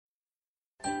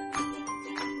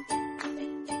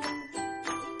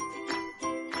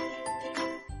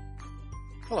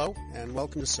Hello, and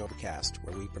welcome to Sobercast,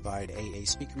 where we provide AA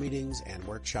speaker meetings and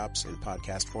workshops in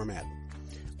podcast format.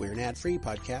 We're an ad-free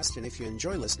podcast, and if you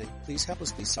enjoy listening, please help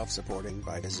us be self-supporting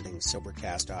by visiting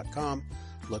Sobercast.com,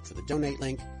 look for the donate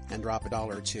link, and drop $1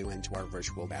 or $2 into our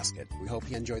virtual basket. We hope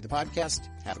you enjoy the podcast.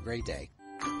 Have a great day.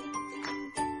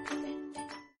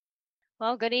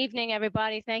 Well, good evening,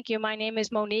 everybody. Thank you. My name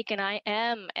is Monique, and I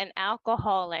am an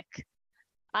alcoholic.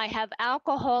 I have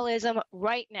alcoholism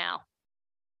right now.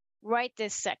 Right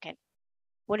this second.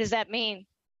 What does that mean?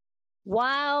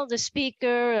 While the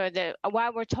speaker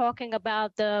while we're talking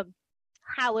about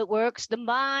how it works, the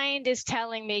mind is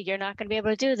telling me you're not going to be able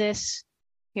to do this.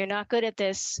 You're not good at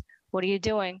this. What are you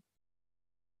doing?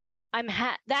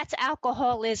 That's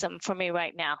alcoholism for me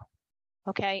right now.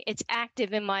 Okay? It's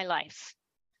active in my life.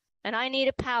 And I need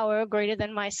a power greater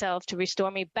than myself to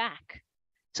restore me back.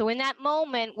 So in that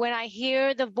moment, when I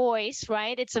hear the voice,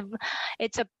 right, it's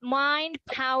a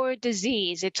mind-powered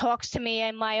disease. It talks to me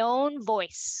in my own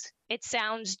voice. It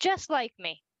sounds just like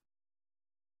me.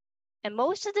 And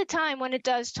most of the time when it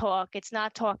does talk, it's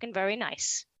not talking very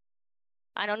nice.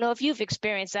 I don't know if you've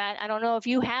experienced that. I don't know if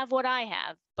you have what I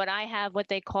have, but I have what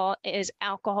they call is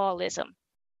alcoholism.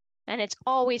 And it's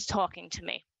always talking to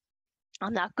me.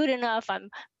 I'm not good enough. I'm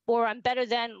better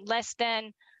than, less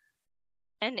than.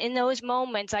 And in those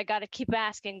moments, I got to keep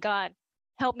asking God,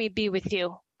 help me be with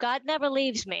you. God never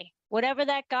leaves me. Whatever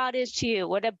that God is to you,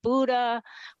 whatever Buddha,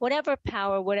 whatever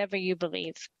power, whatever you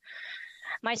believe.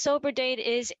 My sober date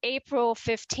is April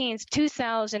 15th,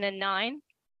 2009.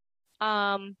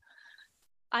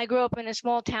 I grew up in a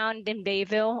small town in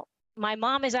Bayville. My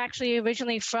mom is actually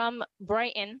originally from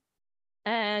Brighton,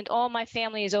 and all my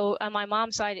family is on my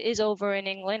mom's side is over in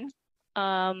England.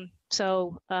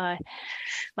 So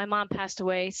my mom passed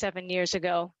away 7 years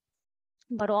ago,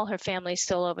 but all her family's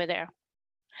still over there.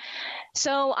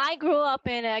 So I grew up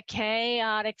in a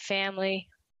chaotic family.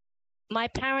 My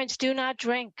parents do not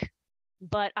drink,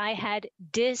 but I had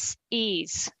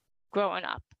dis-ease growing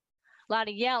up. A lot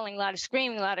of yelling, a lot of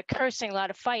screaming, a lot of cursing, a lot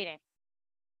of fighting.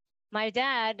 My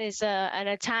dad is an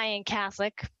Italian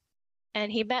Catholic,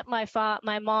 and he met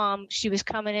my mom. She was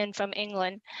coming in from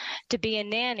England to be a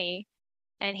nanny.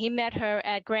 And he met her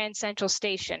at Grand Central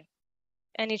Station,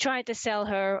 and he tried to sell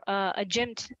her a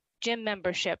gym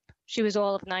membership. She was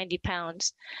all of 90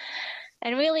 pounds.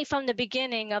 And really from the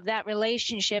beginning of that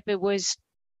relationship, it was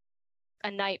a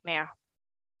nightmare.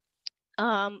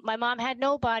 My mom had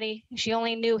nobody. She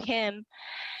only knew him.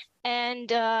 And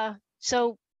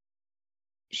so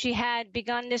she had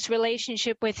begun this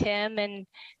relationship with him, and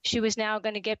she was now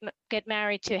going to get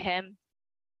married to him.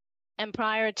 And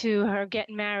prior to her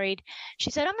getting married,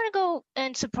 she said, I'm going to go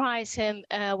and surprise him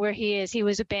where he is. He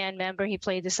was a band member. He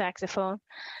played the saxophone.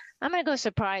 I'm going to go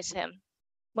surprise him.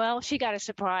 Well, she got a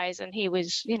surprise, and he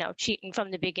was, cheating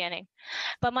from the beginning.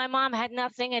 But my mom had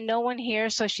nothing and no one here,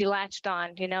 so she latched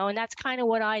on, and that's kind of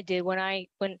what I did when I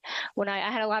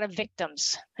had a lot of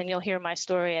victims. And you'll hear my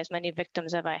story, as many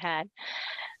victims have I had,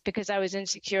 because I was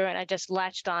insecure, and I just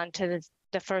latched on to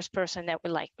the first person that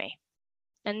would like me.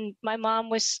 And my mom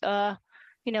was,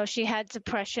 she had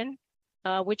depression,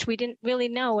 which we didn't really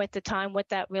know at the time what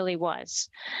that really was.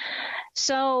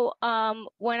 So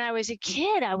when I was a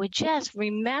kid, I would just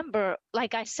remember,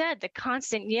 like I said, the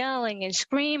constant yelling and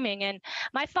screaming. And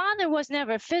my father was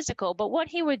never physical, but what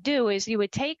he would do is he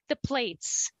would take the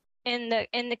plates in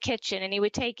the kitchen, and he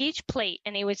would take each plate,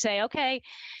 and he would say, okay,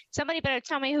 somebody better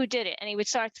tell me who did it. And he would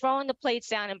start throwing the plates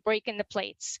down and breaking the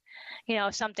plates,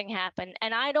 if something happened.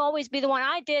 And I'd always be the one,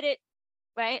 I did it,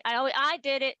 right? I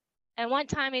did it. And one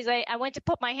time he's like, I went to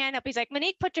put my hand up. He's like,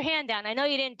 Monique, put your hand down. I know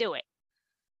you didn't do it.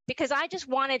 Because I just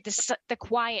wanted the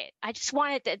quiet. I just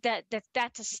wanted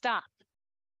that to stop.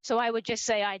 So I would just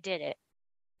say I did it.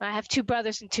 I have 2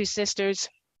 brothers and 2 sisters.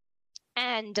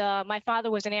 And my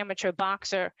father was an amateur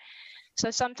boxer.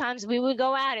 So sometimes we would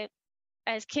go at it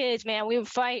as kids, man. We would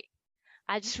fight.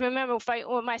 I just remember fighting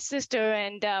with my sister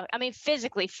and,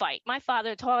 physically fight. My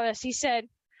father taught us, he said,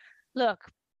 look,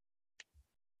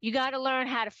 you got to learn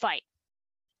how to fight.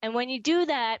 And when you do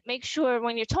that, make sure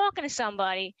when you're talking to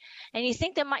somebody and you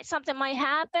think something might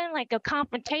happen, like a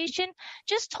confrontation,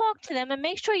 just talk to them and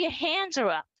make sure your hands are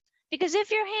up. Because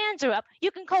if your hands are up,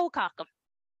 you can cold cock them.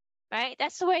 Right?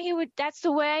 That's the way,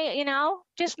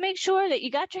 just make sure that you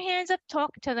got your hands up,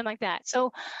 talk to them like that.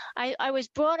 So I was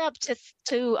brought up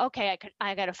to okay,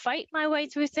 I got to fight my way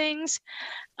through things.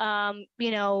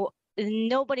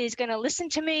 Nobody's going to listen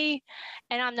to me,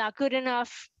 and I'm not good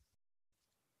enough.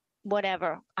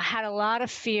 Whatever. I had a lot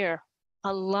of fear.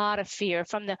 a lot of fear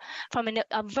from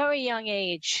a very young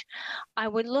age. I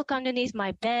would look underneath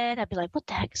my bed. I'd be like, what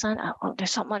the heck is on? Oh,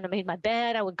 there's something underneath my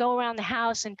bed. I would go around the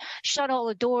house and shut all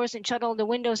the doors and shut all the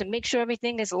windows and make sure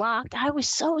everything is locked. I was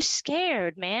so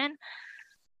scared, man.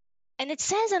 And it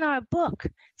says in our book,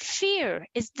 fear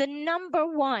is the number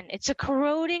one. It's a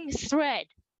corroding thread.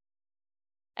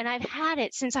 And I've had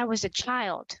it since I was a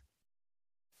child.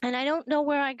 And I don't know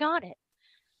where I got it.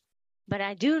 But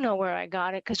I do know where I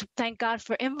got it, because thank God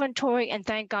for inventory and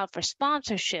thank God for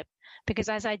sponsorship. Because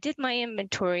as I did my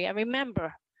inventory, I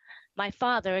remember my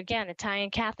father, again, Italian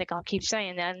Catholic, I'll keep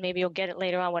saying that, and maybe you'll get it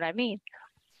later on what I mean.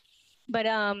 But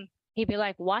he'd be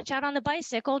like, watch out on the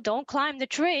bicycle, don't climb the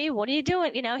tree, what are you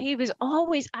doing? You know, he was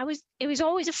always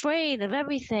afraid of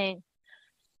everything.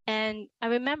 And I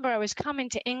remember I was coming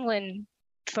to England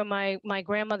for my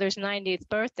grandmother's 90th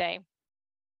birthday.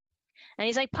 And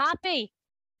he's like, Poppy,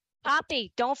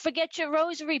 don't forget your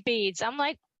rosary beads. I'm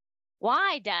like,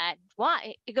 why, Dad?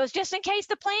 Why? He goes, just in case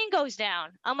the plane goes down.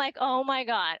 I'm like, oh my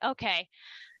God. Okay.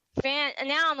 And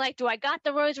now I'm like, do I got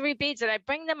the rosary beads? Did I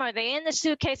bring them? Are they in the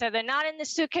suitcase? Are they not in the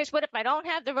suitcase? What if I don't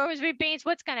have the rosary beads?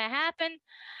 What's going to happen?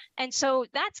 And so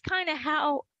that's kind of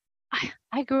how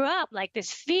I grew up, like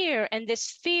this fear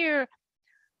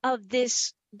of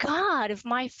this God, of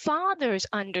my father's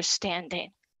understanding,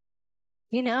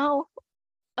 you know,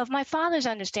 of my father's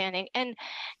understanding. And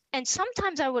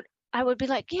sometimes I would be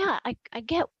like, yeah, I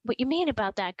get what you mean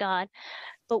about that God.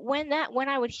 But when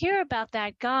I would hear about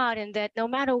that God, and that no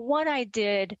matter what I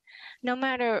did, no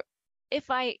matter if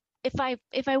I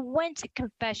went to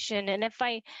confession, and if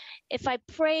I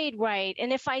prayed right,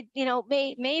 and if I, you know,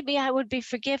 maybe I would be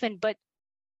forgiven, but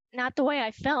not the way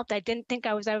I felt. I didn't think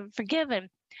I was ever forgiven.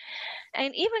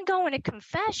 And even going to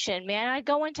confession, man, I'd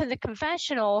go into the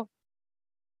confessional,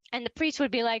 and the priest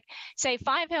would be like, say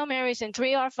 5 Hail Marys and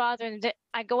 3 Our Father. And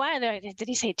I go out of there. Did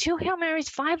he say 2 Hail Marys,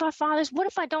 5 Our Fathers? What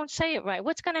if I don't say it right?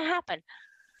 What's going to happen?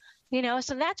 You know,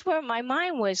 so that's where my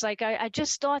mind was. Like, I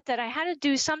just thought that I had to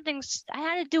do something. I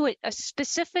had to do it a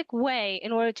specific way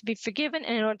in order to be forgiven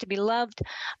and in order to be loved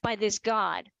by this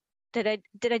God that I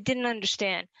didn't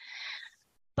understand.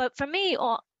 But for me,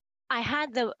 I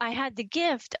had the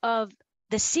gift of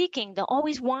the seeking, the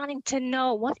always wanting to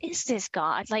know, what is this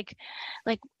God? Like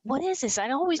what is this?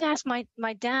 I'd always ask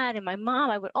my dad and my mom.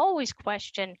 I would always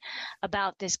question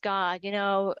about this God, you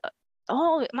know.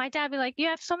 Oh, my dad would be like, you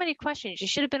have so many questions. You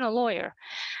should have been a lawyer.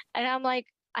 And I'm like,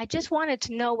 I just wanted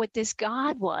to know what this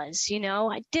God was, you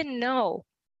know. I didn't know.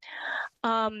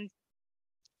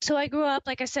 So I grew up,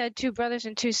 like I said, 2 brothers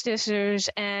and 2 sisters,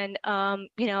 and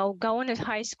you know, going to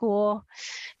high school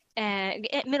and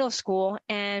at middle school.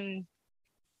 And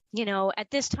you know, at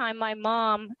this time, my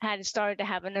mom had started to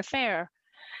have an affair,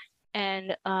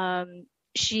 and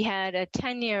she had a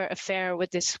 10-year affair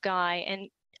with this guy. And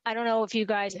I don't know if you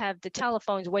guys have the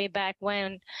telephones way back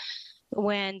when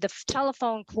the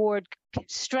telephone cord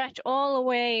stretched all the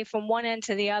way from one end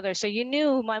to the other. So you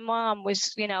knew my mom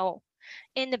was, you know,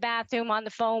 in the bathroom on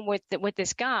the phone with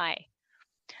this guy.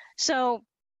 So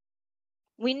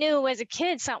we knew as a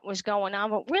kid something was going on,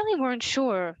 but really weren't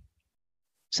sure.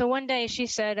 So one day she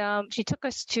said, she took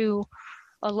us to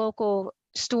a local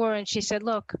store, and she said,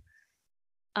 look,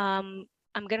 I'm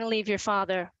going to leave your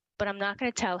father, but I'm not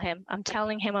going to tell him. I'm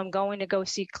telling him I'm going to go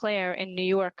see Claire in New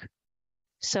York.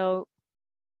 So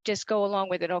just go along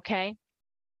with it, okay?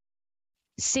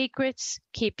 Secrets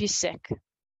keep you sick.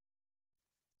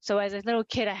 So as a little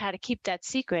kid, I had to keep that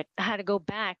secret. I had to go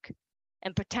back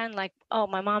and pretend like, oh,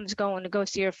 my mom's going to go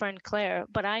see her friend Claire.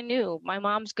 But I knew my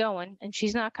mom's going and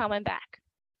she's not coming back.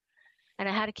 And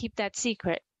I had to keep that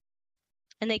secret.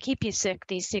 And they keep you sick,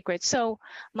 these secrets. So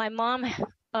my mom,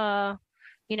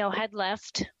 you know, had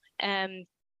left, and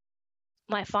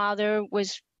my father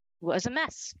was a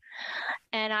mess.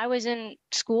 And I was in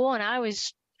school, and I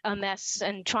was a mess,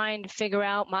 and trying to figure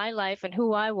out my life and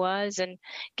who I was, and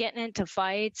getting into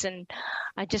fights. And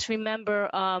I just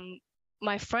remember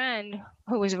my friend,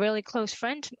 who was a really close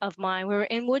friend of mine, we were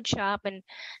in wood shop, and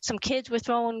some kids were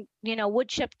throwing, you know, wood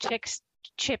chip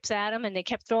chips at him, and they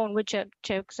kept throwing wood chip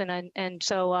chips. And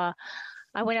so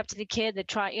I went up to the kid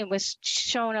that was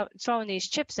throwing these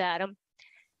chips at him.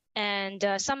 And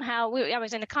somehow I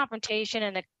was in a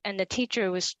confrontation, and the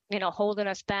teacher was, you know, holding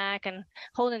us back and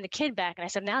holding the kid back. And I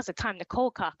said, now's the time to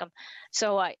cold cock him.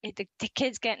 So the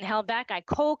kid's getting held back. I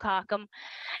cold cock him,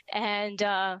 and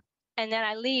then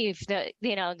I leave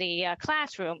the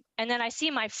classroom. And then I see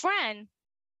my friend,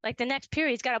 like the next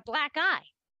period, he's got a black eye.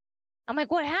 I'm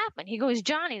like, what happened? He goes,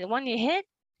 Johnny, the one you hit,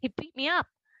 he beat me up,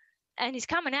 and he's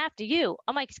coming after you.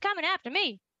 I'm like, he's coming after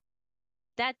me.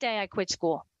 That day I quit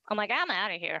school. I'm like, I'm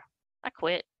out of here. I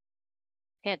quit.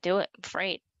 Can't do it. I'm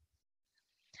afraid.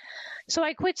 So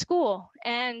I quit school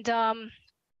and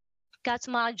got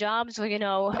some odd jobs,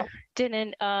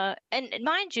 didn't, and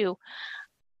mind you,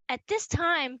 at this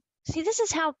time, see, this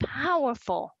is how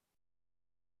powerful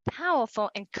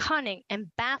and cunning and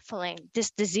baffling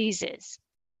this disease is.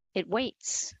 It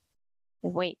waits.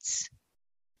 It waits.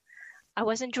 I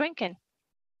wasn't drinking.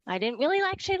 I didn't really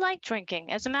actually like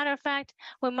drinking. As a matter of fact,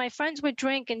 when my friends would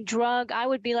drink and drug, I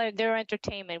would be like their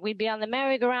entertainment. We'd be on the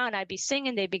merry-go-round. I'd be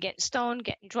singing. They'd be getting stoned,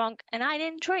 getting drunk, and I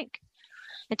didn't drink.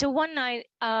 Until one night,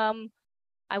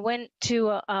 I went to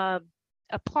a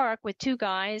park with two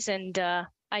guys, and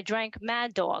I drank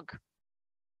Mad Dog.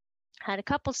 Had a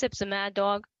couple sips of Mad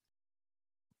Dog.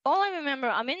 All I remember,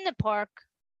 I'm in the park,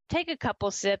 take a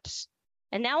couple sips,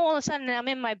 and now all of a sudden I'm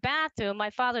in my bathroom. My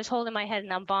father's holding my head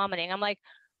and I'm vomiting. I'm like,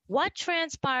 what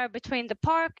transpired between the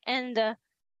park and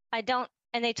and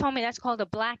they told me that's called a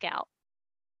blackout.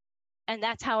 And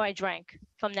that's how I drank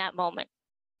from that moment,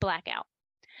 blackout.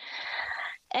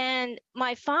 And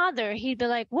my father, he'd be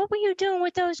like, what were you doing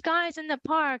with those guys in the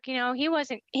park? He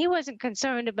wasn't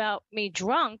concerned about me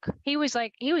drunk. He was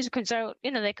concerned,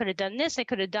 they could have done this, they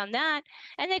could have done that.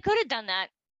 And they could have done that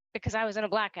because I was in a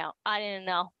blackout. I didn't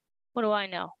know. What do I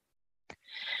know?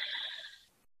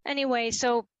 Anyway,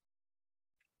 so,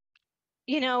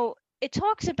 it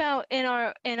talks about in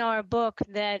our book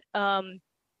that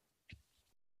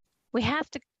we have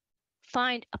to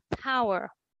find a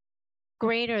power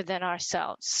greater than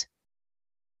ourselves.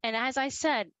 And as I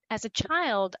said, as a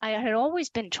child, I had always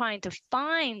been trying to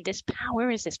find this power.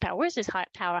 Where is this power? Where's this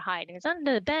power hiding? Is it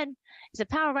under the bed? Is the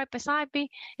power right beside me?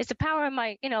 Is the power in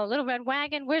my, little red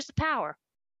wagon? Where's the power?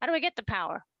 How do I get the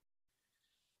power?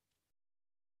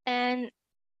 And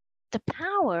the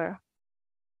power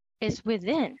is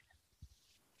within,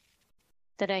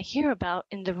 that I hear about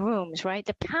in the rooms, right?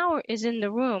 The power is in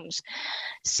the rooms.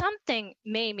 Something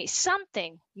made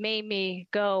me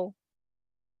go,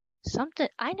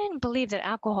 I didn't believe that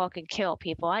alcohol could kill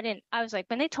people. I was like,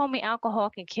 when they told me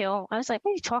alcohol can kill, I was like,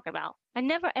 what are you talking about? I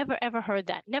never, ever, ever heard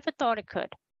that. Never thought it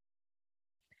could.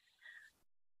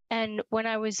 And when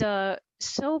I was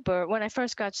sober, when I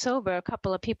first got sober, a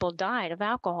couple of people died of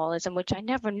alcoholism, which I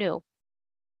never knew.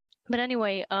 But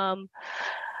anyway,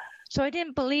 so I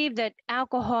didn't believe that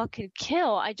alcohol could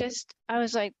kill. I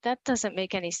was like, that doesn't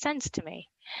make any sense to me.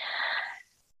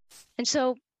 And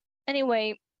so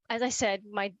anyway, as I said,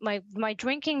 my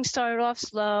drinking started off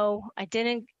slow.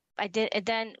 And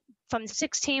then from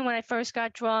 16, when I first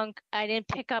got drunk, I didn't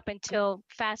pick up until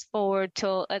fast forward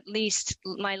till at least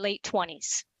my late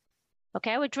 20s.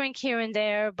 Okay, I would drink here and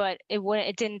there, but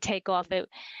it didn't take off.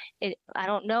 I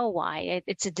don't know why.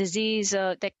 It's a disease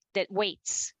that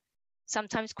waits.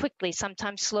 Sometimes quickly,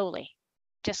 sometimes slowly.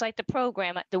 Just like the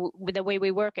program, the way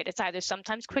we work it, it's either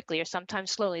sometimes quickly or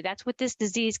sometimes slowly. That's what this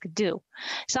disease could do.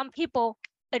 Some people,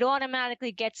 it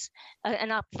automatically gets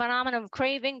a phenomenon of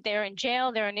craving. They're in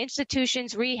jail, they're in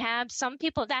institutions, rehab. Some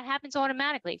people, that happens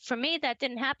automatically. For me, that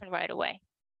didn't happen right away.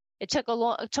 It took a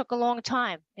long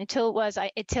time until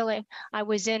I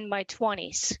was in my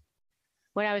 20s,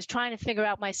 when I was trying to figure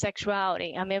out my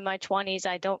sexuality. I'm in my 20s.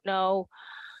 I don't know.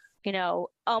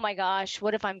 Oh my gosh,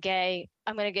 what if I'm gay?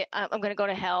 I'm going to go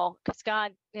to hell because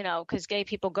God, because gay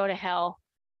people go to hell,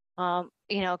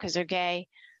 because they're gay.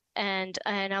 And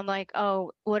I'm like, oh,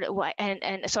 what,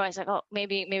 and so I was like, oh,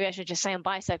 maybe I should just say I'm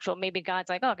bisexual. Maybe God's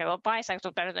like, okay, well,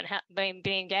 bisexual better than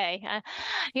being gay.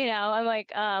 I'm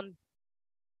like,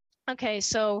 okay,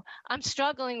 so I'm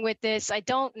struggling with this. I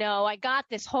don't know. I got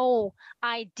this whole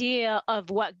idea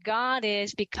of what God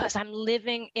is because I'm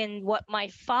living in what my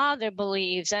father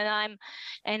believes. And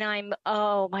I'm,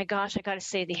 oh my gosh, I got to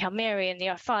say the Hail Mary and the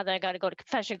Our Father. I got to go to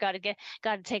confession. Got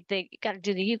to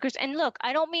do the Eucharist. And look,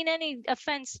 I don't mean any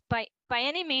offense by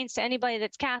any means to anybody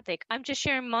that's Catholic. I'm just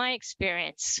sharing my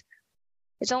experience.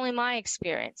 It's only my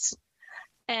experience.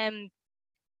 And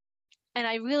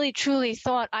I really, truly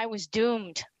thought I was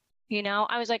doomed.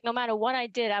 I was like, no matter what I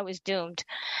did, I was doomed.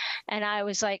 And I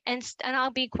was like, and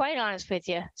I'll be quite honest with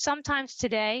you. Sometimes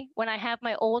today, when I have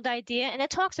my old idea, and it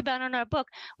talks about in our book,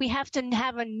 we have to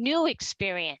have a new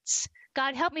experience.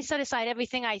 God, help me set aside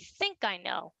everything I think I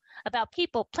know about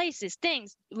people, places,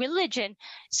 things, religion,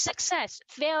 success,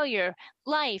 failure,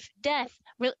 life, death.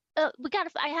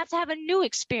 I have to have a new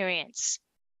experience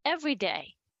every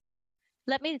day.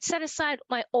 Let me set aside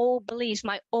my old beliefs,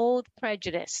 my old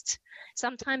prejudice.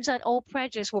 Sometimes that old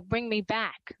prejudice will bring me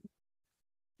back,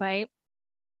 right?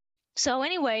 So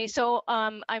anyway,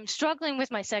 I'm struggling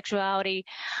with my sexuality.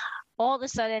 All of a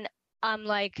sudden, I'm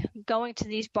like going to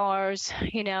these bars,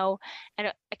 and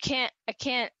I can't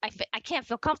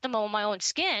feel comfortable in my own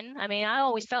skin. I mean, I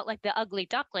always felt like the ugly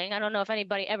duckling. I don't know if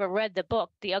anybody ever read the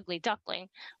book, The Ugly Duckling.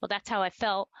 Well, that's how I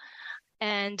felt.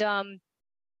 And I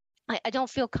don't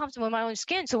feel comfortable in my own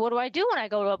skin. So what do I do when I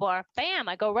go to a bar? Bam,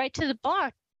 I go right to the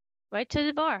bar.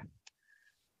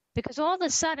 Because all of a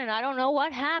sudden, I don't know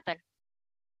what happened.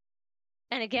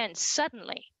 And again,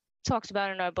 suddenly, talks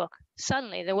about in our book,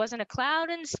 suddenly there wasn't a cloud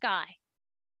in the sky.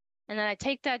 And then I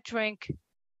take that drink,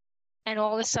 and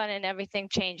all of a sudden everything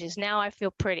changes. Now I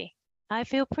feel pretty. I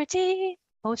feel pretty,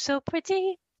 oh so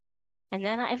pretty. And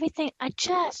then I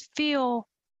just feel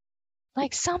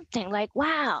like something, like,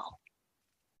 wow,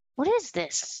 what is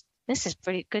this? This is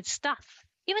pretty good stuff.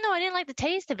 Even though I didn't like the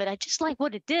taste of it, I just like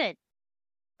what it did,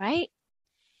 right?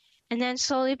 And then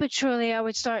slowly but surely I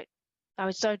would start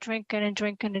drinking and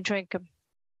drinking and drinking.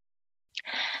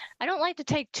 I don't like to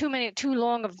take too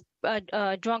long of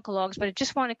drunkalogs, but I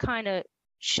just want to kind of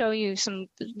show you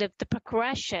the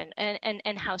progression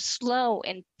and how slow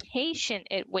and patient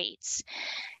it waits.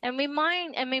 And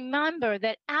remember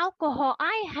that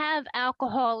I have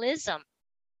alcoholism,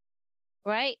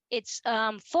 right? It's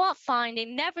fault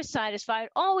finding, never satisfied,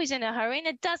 always in a hurry, and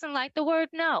it doesn't like the word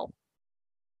no.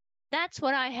 That's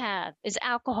what I have, is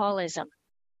alcoholism.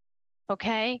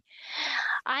 Okay?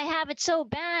 I have it so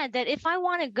bad that if I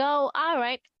want to go, all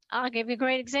right, I'll give you a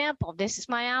great example. This is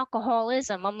my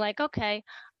alcoholism. I'm like, okay,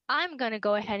 I'm going to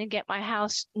go ahead and get my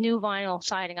house new vinyl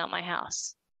siding on my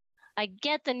house. I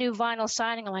get the new vinyl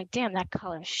siding. I'm like, damn, that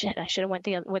color, shit, I should have went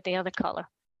with the other color.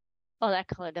 Oh, that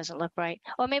color doesn't look right.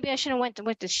 Or maybe I should have went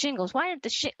with the shingles. Why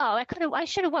didn't I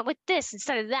should have went with this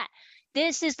instead of that.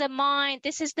 This is the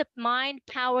mind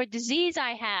power disease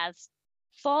I have.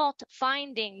 Fault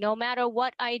finding, no matter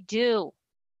what I do.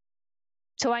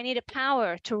 So I need a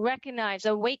power to recognize,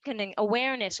 awakening,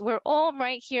 awareness. We're all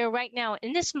right here, right now.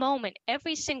 In this moment,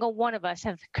 every single one of us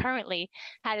have currently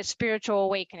had a spiritual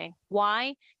awakening.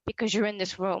 Why? Because you're in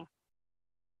this room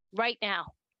right now.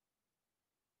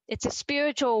 It's a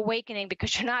spiritual awakening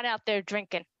because you're not out there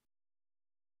drinking.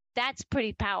 That's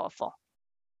pretty powerful.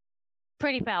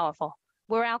 Pretty powerful.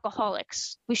 We're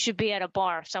alcoholics. We should be at a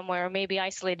bar somewhere, or maybe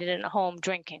isolated in a home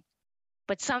drinking.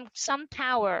 But some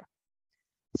power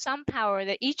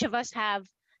that each of us have,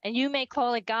 and you may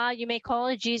call it God, you may call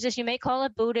it Jesus, you may call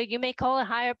it Buddha, you may call it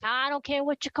higher power. I don't care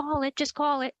what you call it, just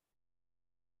call it.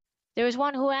 There is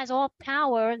one who has all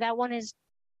power. That one is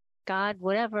God,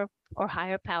 whatever, or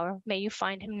higher power. May you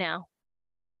find him now.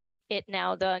 It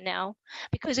now, the now.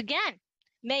 Because again,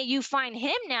 may you find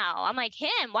him now. I'm like,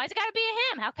 him? Why's it got to be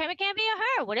a him? How come it can't be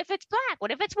a her? What if it's black?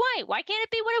 What if it's white? Why can't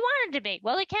it be what I wanted to be?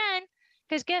 Well, it can.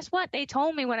 Because guess what? They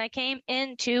told me when I came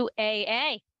into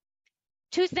AA.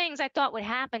 2 things I thought would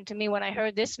happen to me when I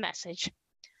heard this message.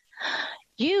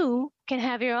 You can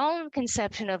have your own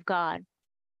conception of God.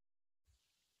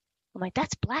 I'm like,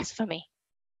 that's blasphemy.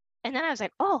 And then I was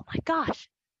like, oh my gosh,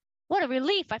 what a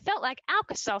relief. I felt like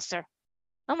Alka-Seltzer.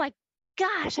 I'm like,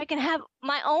 gosh, I can have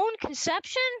my own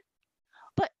conception?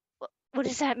 But what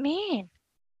does that mean?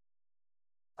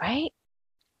 Right?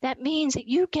 That means that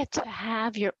you get to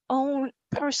have your own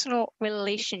personal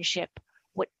relationship.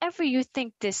 Whatever you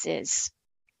think this is,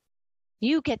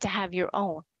 you get to have your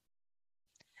own.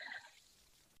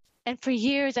 And for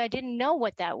years, I didn't know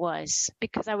what that was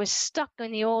because I was stuck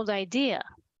in the old idea,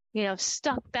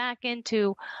 stuck back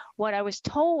into what I was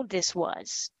told this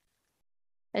was.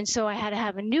 And so I had to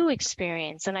have a new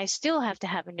experience, and I still have to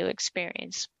have a new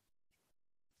experience.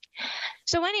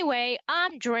 So anyway,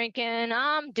 I'm drinking,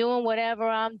 I'm doing whatever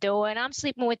I'm doing. I'm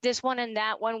sleeping with this one and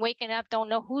that one, waking up, don't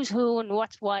know who's who and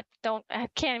what's what. I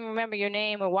can't even remember your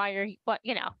name or why you're what,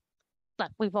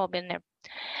 Look, we've all been there.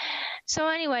 So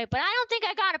anyway, but I don't think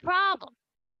I got a problem.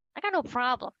 I got no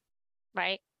problem,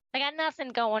 right? I got nothing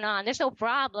going on. There's no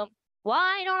problem.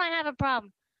 Why don't I have a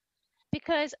problem?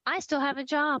 Because I still have a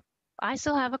job. I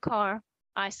still have a car.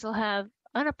 I still have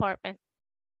an apartment.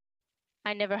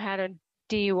 I never had a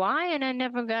DUI, and I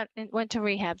never went to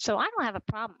rehab. So I don't have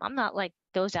a problem. I'm not like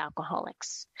those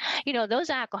alcoholics. Those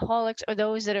alcoholics are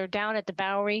those that are down at the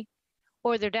Bowery,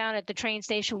 or they're down at the train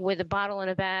station with a bottle in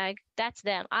a bag. That's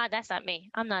them. That's not me.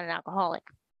 I'm not an alcoholic.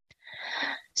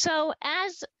 So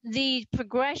as the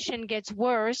progression gets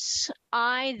worse,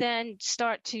 I then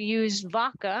start to use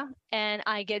vodka, and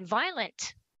I get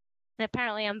violent. And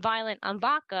apparently I'm violent on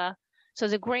vodka. So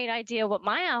the great idea, what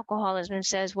my alcoholism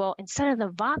says, well, instead of the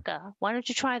vodka, why don't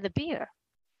you try the beer?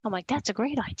 I'm like, that's a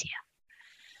great idea.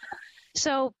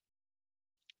 So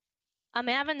I'm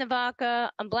having the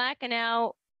vodka, I'm blacking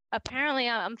out. Apparently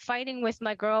I'm fighting with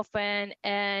my girlfriend,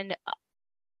 and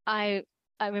I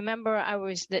I remember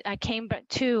I came back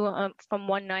from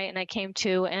one night, and I came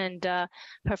to, and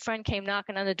her friend came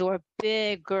knocking on the door.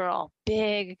 Big girl,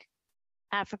 big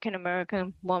African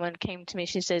American woman came to me.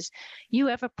 She says, "You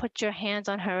ever put your hands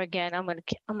on her again? I'm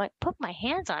like, put my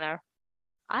hands on her?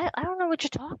 I don't know what you're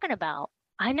talking about.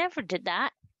 I never did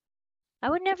that. I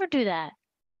would never do that."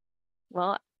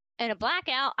 Well, in a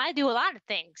blackout, I do a lot of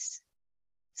things.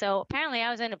 So apparently,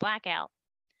 I was in a blackout.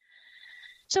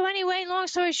 So anyway, long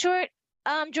story short,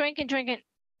 I'm drinking,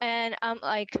 and I'm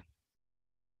like,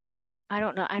 I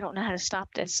don't know how to stop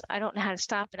this. I don't know how to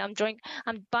stop it.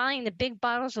 I'm buying the big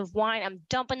bottles of wine. I'm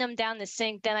dumping them down the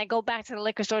sink. Then I go back to the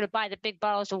liquor store to buy the big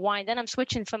bottles of wine. Then I'm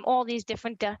switching from all these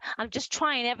different, I'm just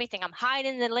trying everything. I'm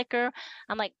hiding the liquor.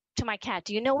 I'm like to my cat,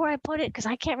 "Do you know where I put it? Because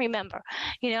I can't remember,"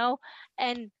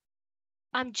 and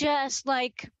I'm just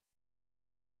like,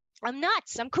 I'm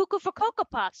nuts. I'm cuckoo for Cocoa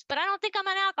Puffs, but I don't think I'm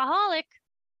an alcoholic.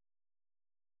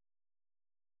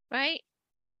 Right?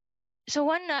 So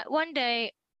one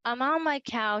day, I'm on my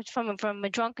couch from a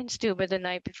drunken stupor the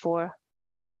night before,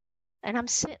 and I'm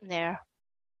sitting there,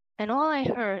 and all I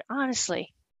heard,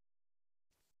 honestly,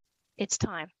 "It's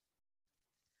time."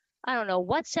 I don't know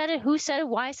what said it, who said it,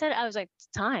 why I said it. I was like, "It's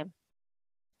time.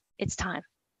 It's time."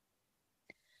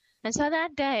 And so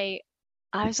that day,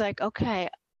 I was like, okay.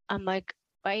 I'm like,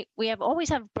 right, we always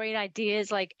have great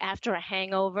ideas, like after a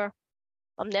hangover,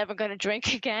 I'm never going to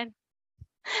drink again.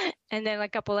 And then a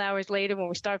couple hours later, when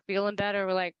we start feeling better,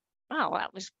 we're like, "Oh,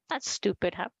 that's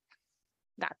stupid. Huh?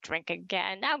 Not drink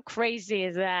again. How crazy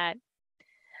is that?"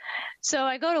 So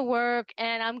I go to work,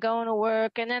 and I'm going to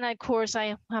work, and then of course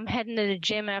I'm heading to the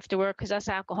gym after work, because us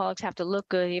alcoholics have to look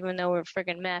good even though we're a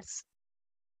friggin' mess.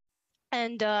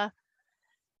 And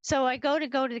so I go to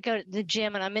the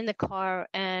gym, and I'm in the car,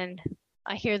 and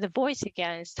I hear the voice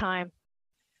again. It's time.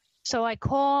 So I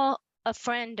call a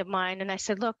friend of mine, and I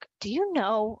said, "Look, do you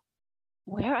know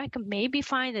where I can maybe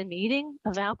find a meeting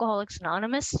of Alcoholics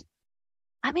Anonymous?"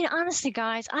 I mean, honestly,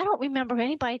 guys, I don't remember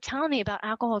anybody telling me about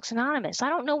Alcoholics Anonymous. I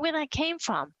don't know where that came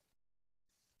from.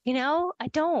 I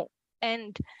don't.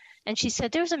 And she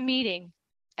said, "There's a meeting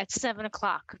at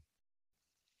 7:00.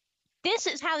 This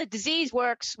is how the disease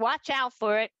works. Watch out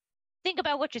for it. Think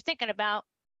about what you're thinking about."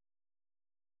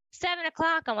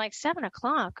 7:00. I'm like,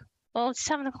 7:00? Well, it's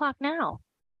 7:00 now.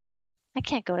 I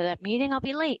can't go to that meeting. I'll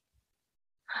be late.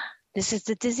 This is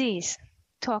the disease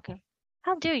talking.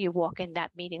 How dare you walk in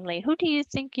that meeting late? Who do you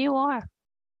think you are?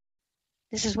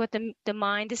 This is what the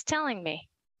mind is telling me,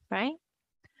 right?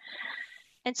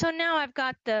 And so now I've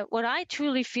got what I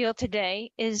truly feel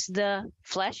today is the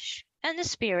flesh and the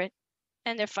spirit,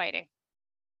 and they're fighting,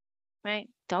 right?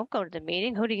 Don't go to the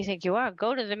meeting. Who do you think you are?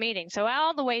 Go to the meeting. So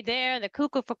all the way there, the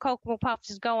cuckoo for Cocoa Puffs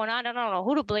is going on. I don't know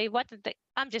who to believe.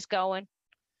 I'm just going.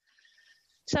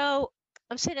 So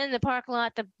I'm sitting in the parking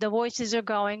lot. The voices are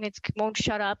going. It won't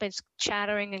shut up. It's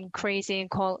chattering and crazy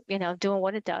and doing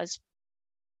what it does.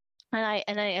 And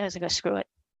I was like, screw it.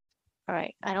 All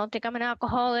right. I don't think I'm an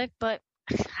alcoholic, but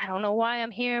I don't know why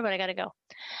I'm here, but I got to go.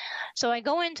 So I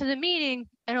go into the meeting,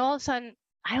 and all of a sudden,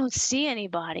 I don't see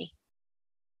anybody.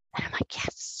 And I'm like,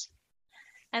 yes.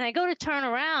 And I go to turn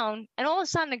around, and all of a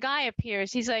sudden, the guy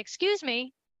appears. He's like, "Excuse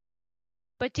me,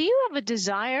 but do you have a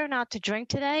desire not to drink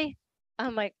today?"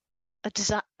 I'm like,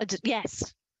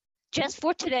 yes. Just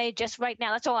for today, just right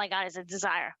now. That's all I got is a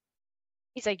desire.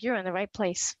 He's like, "You're in the right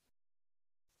place."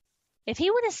 If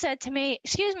he would have said to me,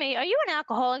 "Excuse me, are you an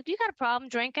alcoholic? Do you got a problem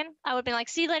drinking?" I would have been like,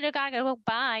 "See you later, guy. I gotta go,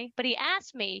 bye." But he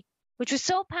asked me, which was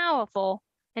so powerful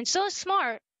and so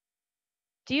smart,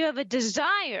 "Do you have a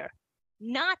desire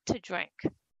not to drink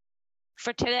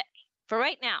for today, for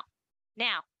right now?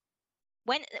 Now.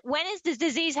 When is this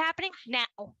disease happening?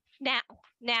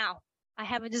 Now. I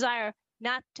have a desire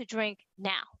not to drink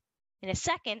now. In a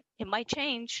second, it might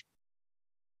change."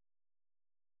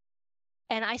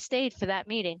 And I stayed for that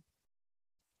meeting.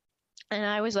 And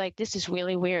I was like, this is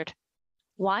really weird.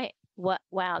 Why? What?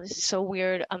 Wow, this is so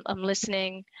weird. I'm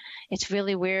listening. It's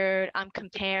really weird. I'm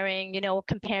comparing.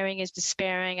 Comparing is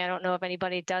despairing. I don't know if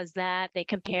anybody does that. They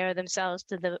compare themselves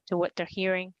to what they're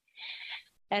hearing.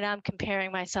 And I'm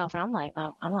comparing myself, and I'm like,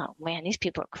 man, these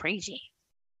people are crazy.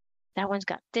 That one's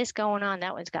got this going on.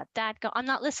 That one's got that going. I'm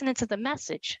not listening to the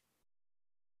message.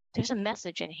 There's a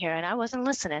message in here, and I wasn't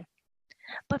listening.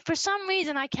 But for some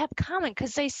reason, I kept coming,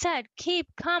 because they said,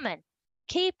 keep coming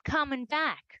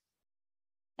back.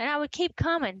 And I would keep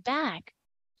coming back.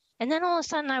 And then all of a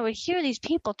sudden, I would hear these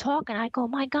people talk, and I go,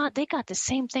 my God, they got the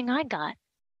same thing I got.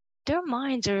 Their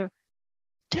minds they're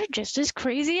just as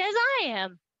crazy as I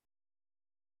am.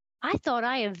 I thought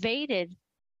I evaded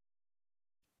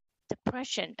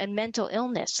depression and mental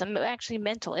illness. I'm actually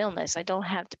mental illness. I don't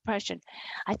have depression.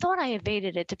 I thought I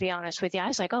evaded it, to be honest with you. I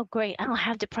was like, oh, great. I don't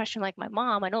have depression like my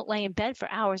mom. I don't lay in bed for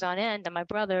hours on end. And my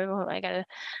brother,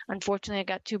 unfortunately, I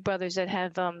got two brothers that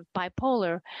have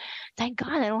bipolar. Thank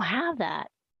God I don't have that.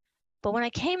 But when I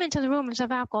came into the rooms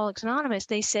of Alcoholics Anonymous,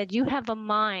 they said, you have a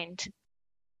mind,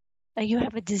 you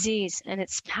have a disease, and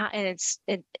it's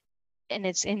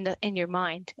in your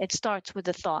mind. It starts with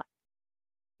a thought.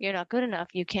 You're not good enough.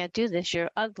 You can't do this. You're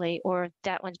ugly, or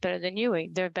that one's better than you.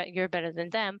 You're better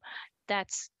than them.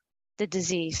 That's the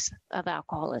disease of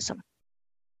alcoholism.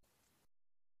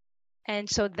 And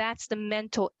so that's the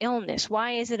mental illness.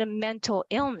 Why is it a mental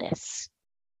illness?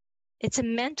 It's a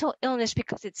mental illness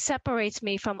because it separates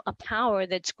me from a power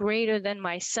that's greater than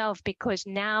myself, because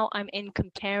now I'm in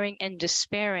comparing and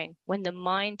despairing when the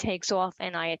mind takes off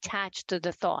and I attach to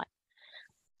the thought.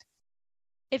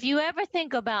 If you ever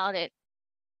think about it,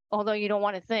 although you don't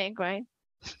want to think, right?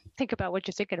 Think about what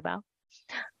you're thinking about.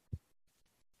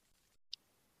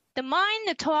 The mind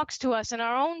that talks to us in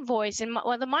our own voice, the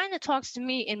mind that talks to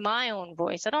me in my own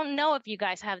voice. I don't know if you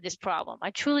guys have this problem. I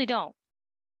truly don't.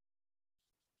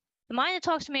 The mind that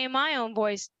talks to me in my own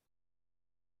voice,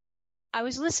 I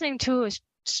was listening to a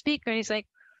speaker and he's like,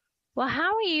 well,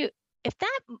 how are you, if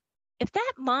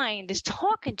that mind is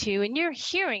talking to you and you're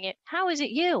hearing it, how is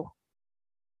it you?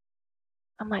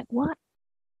 I'm like, what?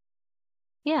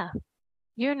 Yeah,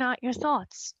 you're not your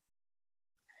thoughts.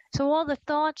 So all the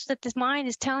thoughts that this mind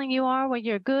is telling you are, whether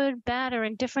you're good, bad, or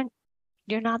indifferent,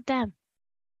 you're not them.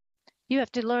 You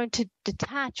have to learn to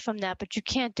detach from that, but you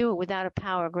can't do it without a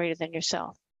power greater than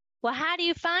yourself. Well, how do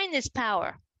you find this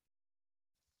power?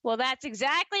 Well, that's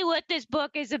exactly what this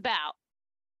book is about.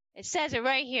 It says it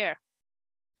right here.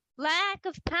 Lack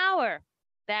of power.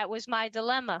 That was my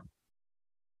dilemma.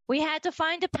 We had to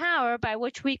find a power by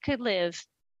which we could live,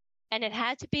 and it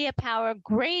had to be a power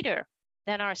greater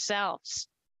than ourselves.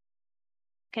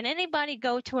 Can anybody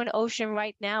go to an ocean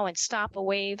right now and stop a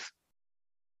wave?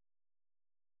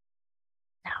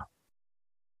 No.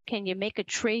 Can you make a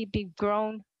tree be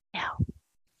grown? No.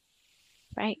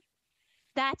 Right?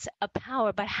 That's a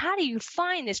power. But how do you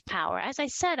find this power? As I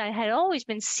said, I had always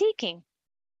been seeking.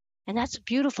 And that's a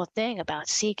beautiful thing about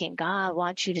seeking. God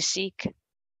wants you to seek.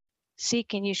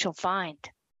 Seek and you shall find.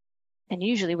 And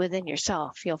usually within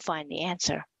yourself, you'll find the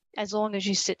answer. As long as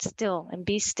you sit still and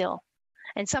be still.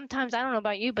 And sometimes, I don't know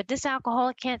about you, but this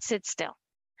alcoholic can't sit still.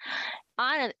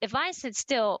 If I sit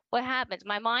still, what happens?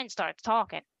 My mind starts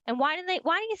talking. And why do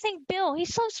you think Bill,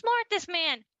 he's so smart, this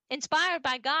man, inspired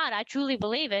by God, I truly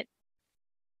believe it.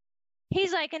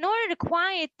 He's like, in order to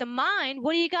quiet the mind,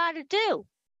 what do you got to do?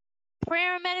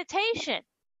 Prayer and meditation.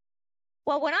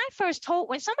 Well, when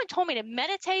someone told me to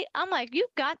meditate, I'm like,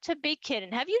 you've got to be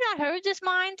kidding. Have you not heard this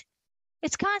mind?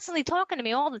 It's constantly talking to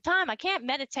me all the time. I can't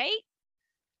meditate.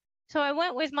 So I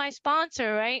went with my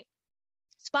sponsor, right?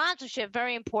 Sponsorship,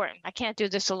 very important. I can't do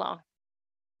this alone.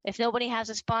 If nobody has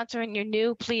a sponsor and you're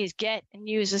new, please get and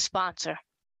use a sponsor.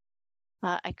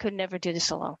 I could never do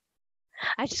this alone.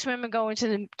 I just remember going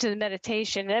to the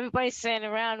meditation and everybody's standing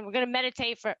around and we're going to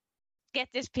meditate for, get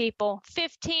this, people,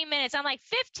 15 minutes. I'm like,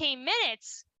 15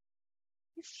 minutes?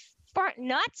 You fart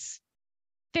nuts?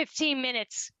 15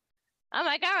 minutes. I'm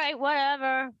like, all right,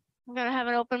 whatever. I'm going to have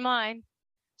an open mind.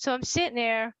 So I'm sitting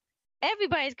there.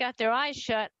 Everybody's got their eyes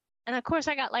shut. And of course,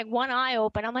 I got like one eye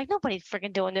open. I'm like, nobody's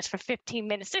freaking doing this for 15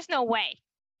 minutes. There's no way.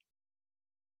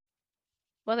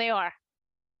 Well, they are.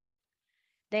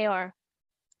 They are.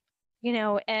 You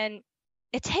know, and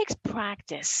it takes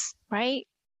practice, right?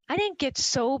 I didn't get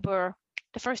sober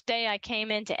the first day I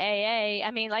came into AA.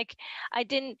 I mean, like, I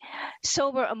didn't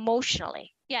sober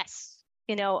emotionally. Yes.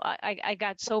 You know, I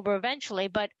got sober eventually,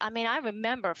 but I mean, I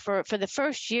remember for the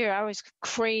first year, I was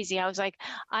crazy. I was like,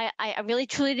 I really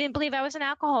truly didn't believe I was an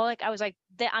alcoholic. I was like,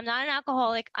 I'm not an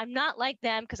alcoholic. I'm not like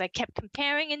them, because I kept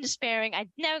comparing and despairing. I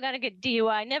never got to get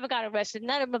DUI. I never got arrested.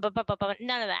 None of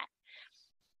that.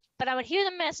 But I would hear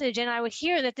the message, and I would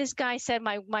hear that this guy said,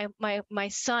 my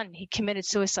son, he committed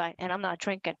suicide, and I'm not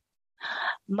drinking.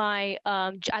 I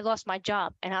lost my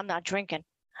job, and I'm not drinking.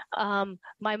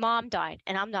 My mom died,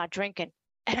 and I'm not drinking.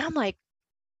 And I'm like,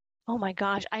 oh my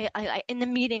gosh. I in the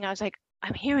meeting, I was like,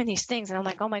 I'm hearing these things, and I'm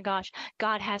like, oh my gosh,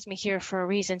 God has me here for a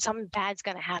reason. Something bad's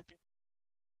gonna happen.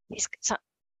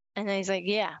 And then he's like,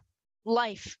 yeah,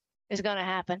 life is gonna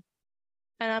happen,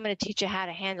 and I'm gonna teach you how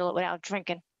to handle it without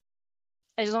drinking.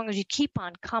 As long as you keep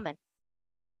on coming,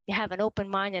 you have an open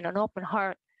mind and an open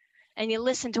heart, and you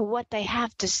listen to what they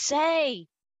have to say.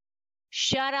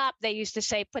 Shut up, they used to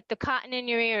say. Put the cotton in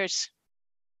your ears.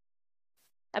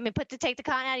 I mean, take the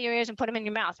cotton out of your ears and put them in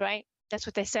your mouth, right? That's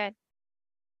what they said.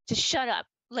 Just shut up.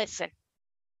 listen,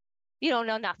 you don't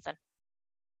know nothing.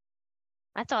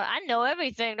 I thought, I know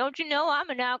everything. Don't you know I'm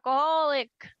an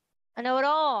alcoholic? I know it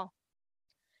all.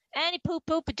 Any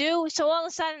poop-poop-a-doo. So all of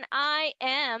a sudden, I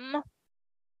am.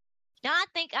 Now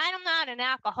I'm not an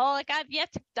alcoholic. I've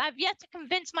yet to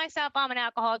convince myself I'm an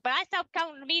alcoholic. But I stopped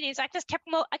going to meetings. I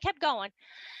kept going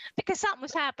because something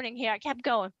was happening here. I kept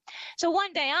going. So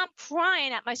one day I'm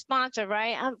crying at my sponsor,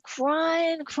 right? I'm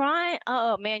crying.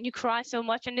 Oh man, you cry so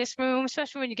much in this room,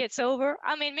 especially when you get sober.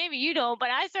 I mean, maybe you don't,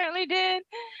 but I certainly did.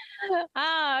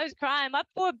 I was crying. My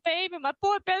poor baby, my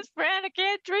poor best friend. I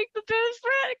can't drink with best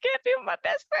friend. I can't be with my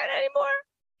best friend anymore.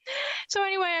 So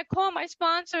anyway, I call my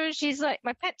sponsor. She's like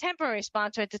my temporary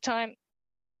sponsor at the time.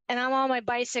 And I'm on my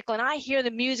bicycle and I hear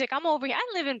the music. I'm over here.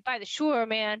 I live by the shore,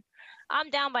 man. I'm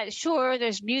down by the shore.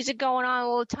 There's music going on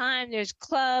all the time. There's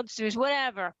clubs. There's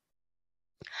whatever.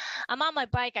 I'm on my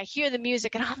bike. I hear the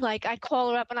music and I'm like, I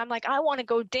call her up and I'm like, I want to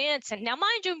go dancing. Now,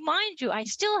 mind you, I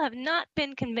still have not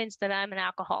been convinced that I'm an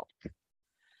alcoholic.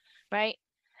 Right?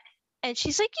 And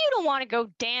she's like, you don't want to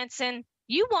go dancing.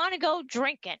 You want to go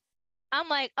drinking. I'm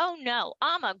like, oh no,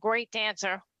 I'm a great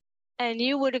dancer. And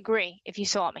you would agree if you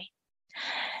saw me.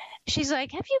 She's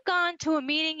like, have you gone to a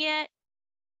meeting yet?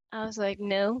 I was like,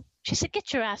 no. She said,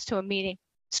 get your ass to a meeting.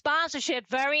 Sponsorship,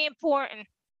 very important.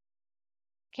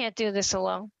 Can't do this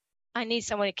alone. I need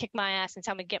someone to kick my ass and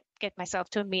tell me get myself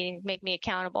to a meeting, make me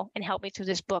accountable, and help me through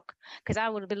this book. Because I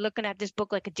would have been looking at this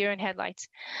book like a deer in headlights.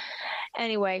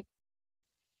 Anyway,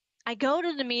 I go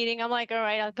to the meeting. I'm like, all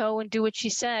right, I'll go and do what she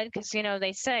said. Because,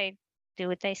 they say, do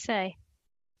what they say.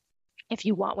 If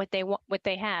you want what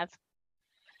they have.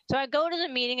 So I go to the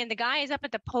meeting and the guy is up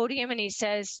at the podium and he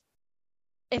says,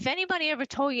 if anybody ever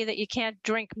told you that you can't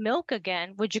drink milk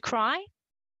again, would you cry?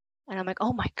 And I'm like,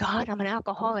 oh my God, I'm an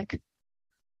alcoholic.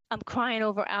 I'm crying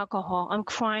over alcohol. I'm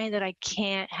crying that I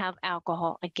can't have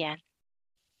alcohol again.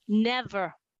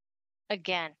 Never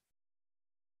again.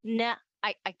 No,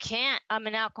 I can't. I'm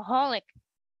an alcoholic.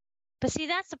 But see,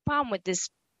 that's the problem with this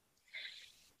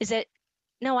is that,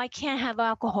 no, I can't have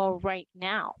alcohol right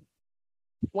now.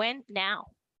 When? Now.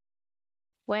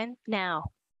 When?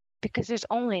 Now. Because there's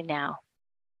only now.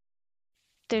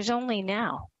 There's only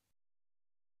now.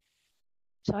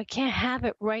 So I can't have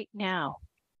it right now.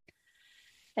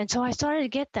 And so I started to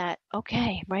get that.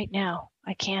 Okay, right now.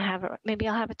 I can't have it. Maybe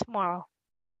I'll have it tomorrow.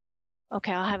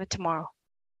 Okay, I'll have it tomorrow.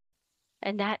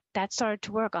 And that started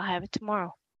to work. I'll have it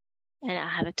tomorrow. And I'll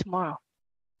have it tomorrow.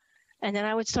 And then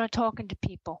I would start talking to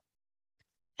people.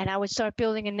 And I would start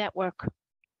building a network.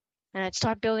 And I'd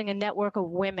start building a network of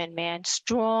women, man.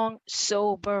 Strong,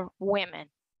 sober women.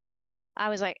 I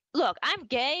was like, look, I'm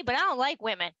gay, but I don't like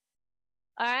women.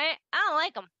 All right? I don't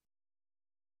like them.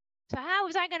 So how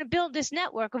was I going to build this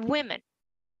network of women?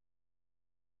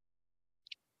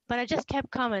 But I just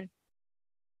kept coming.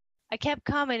 I kept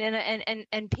coming,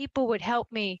 and people would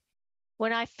help me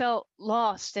when I felt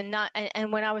lost and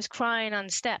when I was crying on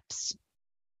steps,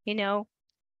 And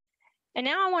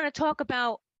now I want to talk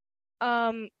about,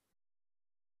 Bill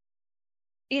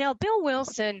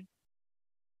Wilson.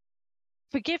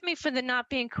 Forgive me for the not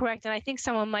being correct, and I think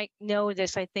someone might know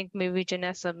this. I think maybe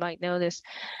Janessa might know this.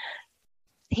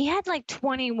 He had like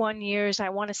 21 years, I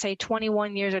want to say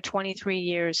 21 years or 23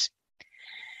 years,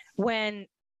 when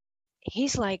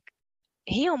he's like,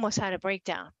 he almost had a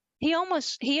breakdown. He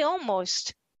almost,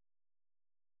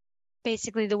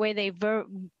 basically the way they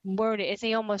word it is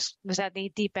he almost was at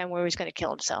the deep end where he was going to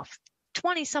kill himself.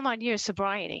 20 some odd years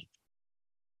sobriety.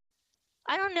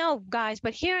 I don't know, guys,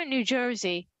 but here in New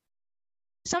Jersey,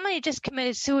 somebody just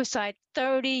committed suicide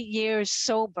 30 years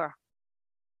sober.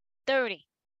 30.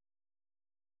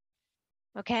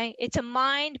 Okay? It's a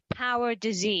mind power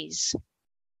disease.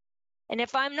 And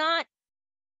if I'm not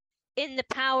in the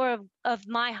power of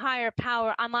my higher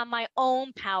power, I'm on my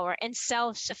own power, and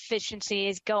self-sufficiency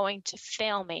is going to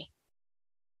fail me.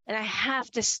 And I have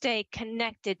to stay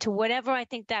connected to whatever I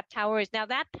think that power is. Now,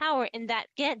 that power in that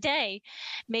day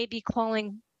may be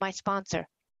calling my sponsor,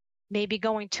 maybe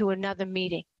going to another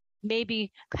meeting,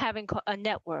 maybe having a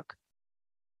network.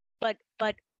 But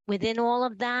within all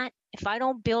of that, if I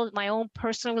don't build my own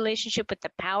personal relationship with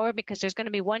the power, because there's going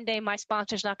to be one day my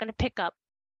sponsor's not going to pick up.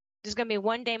 There's going to be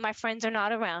one day my friends are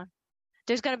not around.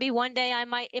 There's going to be one day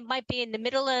it might be in the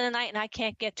middle of the night and I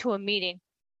can't get to a meeting.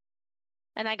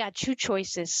 And I got two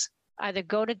choices, either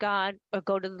go to God or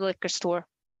go to the liquor store.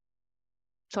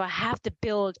 So I have to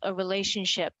build a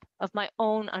relationship of my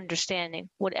own understanding,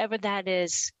 whatever that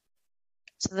is,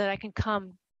 so that I can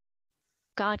come,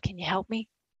 God, can you help me?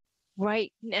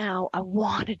 Right now, I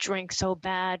want to drink so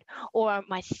bad, or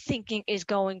my thinking is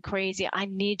going crazy. I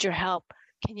need your help.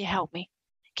 Can you help me?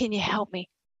 Can you help me?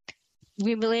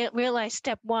 we realize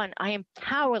step one, I am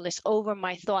powerless over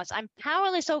my thoughts. I'm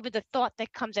powerless over the thought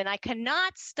that comes in. I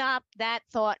cannot stop that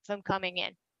thought from coming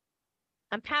in.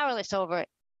 I'm powerless over it.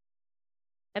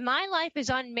 And my life is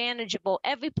unmanageable.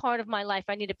 Every part of my life,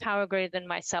 I need a power greater than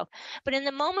myself. But in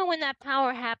the moment when that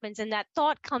power happens and that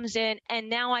thought comes in, and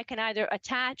now I can either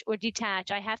attach or detach,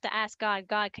 I have to ask God,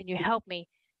 God, can you help me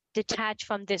detach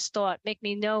from this thought? Make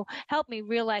me know, help me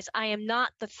realize I am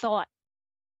not the thought.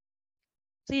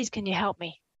 Please, can you help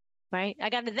me? Right? I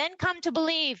got to then come to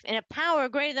believe in a power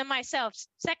greater than myself.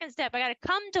 Second step, I got to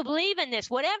come to believe in this.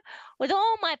 Whatever, with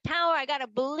all my power, I got to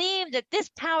believe that this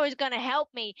power is going to help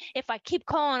me if I keep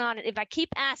calling on it, if I keep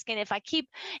asking, if I keep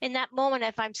in that moment,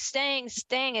 if I'm staying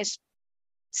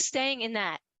in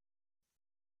that.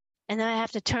 And then I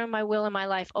have to turn my will and my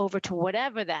life over to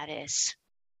whatever that is.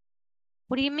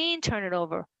 What do you mean turn it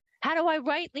over? How do I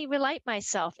rightly relate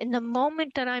myself in the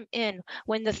moment that I'm in,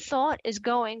 when the thought is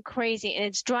going crazy and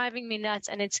it's driving me nuts,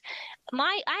 and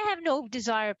I have no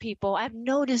desire, people. I have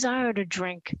no desire to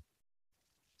drink,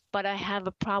 but I have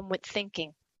a problem with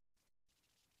thinking.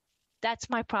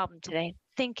 That's my problem today.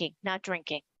 Thinking, not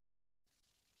drinking.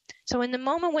 So in the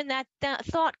moment when that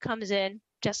thought comes in,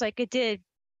 just like it did,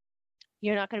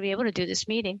 you're not going to be able to do this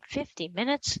meeting. 50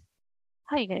 minutes?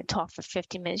 How are you going to talk for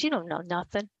 50 minutes? You don't know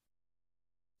nothing.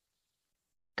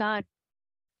 God,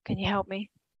 can you help me?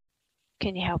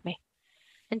 Can you help me?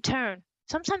 And turn.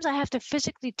 Sometimes I have to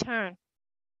physically turn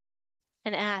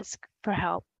and ask for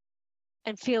help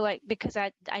and feel like, because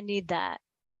I need that.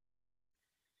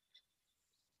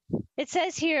 It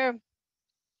says here,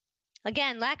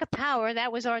 again, lack of power.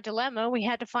 That was our dilemma. We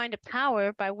had to find a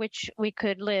power by which we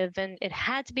could live, and it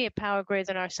had to be a power greater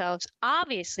than ourselves,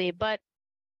 obviously. But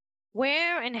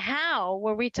where and how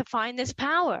were we to find this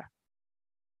power?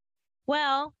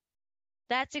 Well,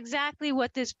 that's exactly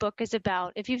what this book is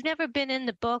about. If you've never been in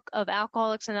the book of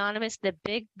Alcoholics Anonymous, the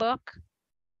big book,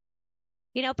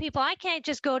 you know, people, I can't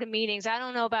just go to meetings. I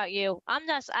don't know about you.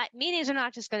 Meetings are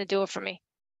not just going to do it for me.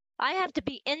 I have to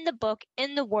be in the book,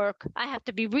 in the work. I have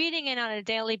to be reading it on a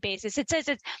daily basis. It says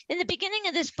it's in the beginning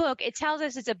of this book, it tells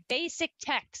us it's a basic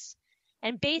text,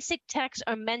 and basic texts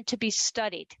are meant to be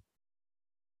studied.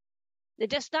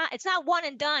 It's not one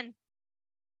and done.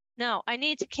 No, I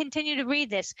need to continue to read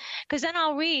this, because then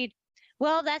I'll read,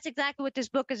 well, that's exactly what this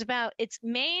book is about. Its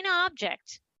main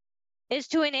object is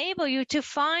to enable you to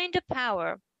find a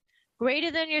power greater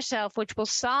than yourself, which will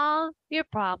solve your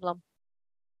problem.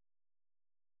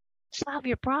 Solve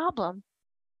your problem.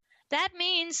 That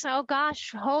means, oh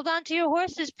gosh, hold on to your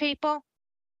horses, people.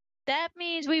 That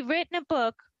means we've written a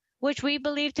book which we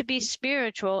believe to be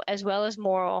spiritual as well as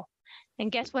moral.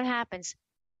 And guess what happens?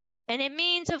 And it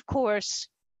means, of course,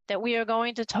 that we are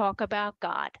going to talk about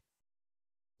God.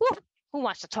 Woo! Who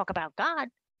wants to talk about God?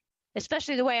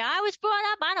 Especially the way I was brought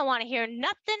up. I don't want to hear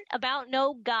nothing about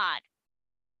no God.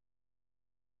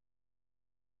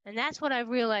 And that's what I've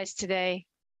realized today.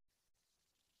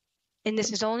 And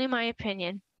this is only my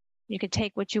opinion. You can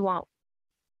take what you want.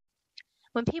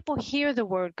 When people hear the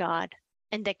word God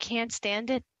and they can't stand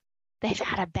it, they've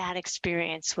had a bad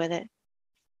experience with it.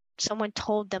 Someone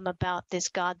told them about this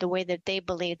God the way that they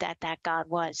believed that God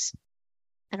was.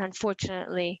 And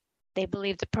unfortunately, they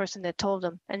believe the person that told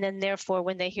them. And then therefore,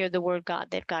 when they hear the word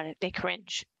God, they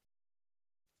cringe.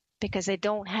 Because they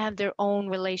don't have their own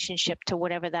relationship to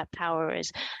whatever that power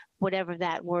is, whatever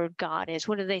that word God is.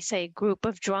 What do they say? Group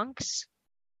of drunks?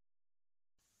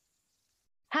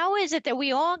 How is it that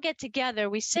we all get together,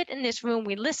 we sit in this room,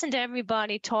 we listen to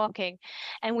everybody talking,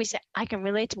 and we say, I can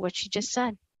relate to what she just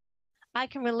said. I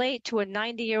can relate to a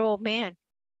 90-year-old man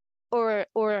or a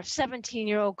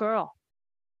 17-year-old girl.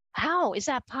 How is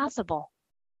that possible?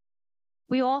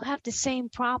 We all have the same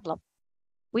problem.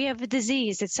 We have a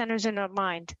disease that centers in our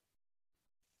mind.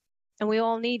 And we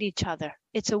all need each other.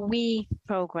 It's a we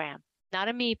program, not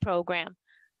a me program.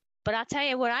 But I'll tell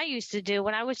you what I used to do.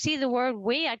 When I would see the word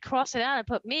we, I'd cross it out and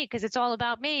put me, because it's all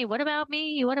about me. What about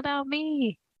me? What about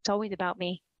me? It's always about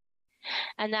me.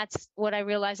 And that's what I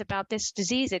realized about this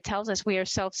disease. It tells us we are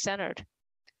self-centered.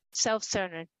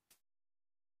 Self-centered.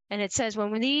 And it says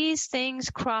when these things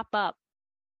crop up,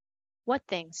 what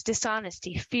things?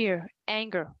 Dishonesty, fear,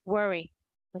 anger, worry.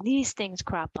 When these things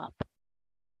crop up,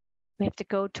 we have to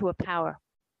go to a power.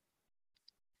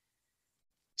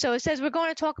 So it says we're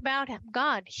going to talk about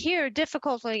God. Here,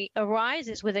 difficulty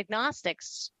arises with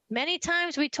agnostics. Many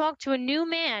times we talk to a new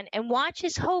man and watch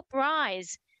his hope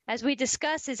rise as we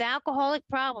discuss his alcoholic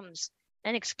problems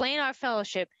and explain our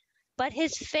fellowship. But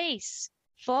his face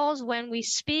falls when we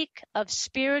speak of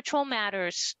spiritual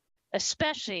matters,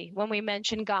 especially when we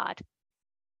mention God.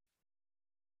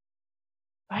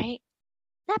 Right?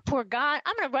 That poor God.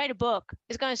 I'm going to write a book.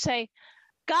 It's going to say,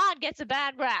 God gets a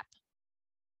bad rap.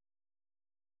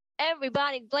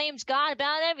 Everybody blames God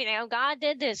about everything. Oh, God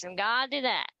did this and God did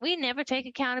that. We never take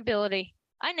accountability.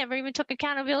 I never even took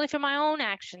accountability for my own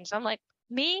actions. I'm like,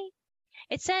 me?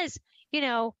 It says,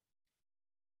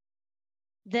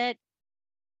 that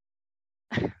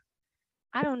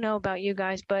I don't know about you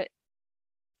guys, but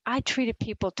I treated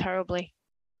people terribly.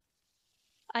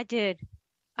 I did.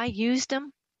 I used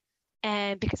them,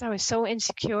 and because I was so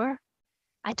insecure,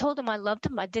 I told them I loved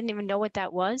them. I didn't even know what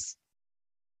that was.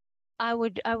 I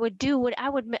would do what I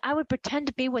would pretend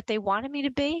to be what they wanted me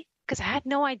to be because I had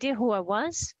no idea who I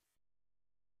was.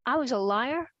 I was a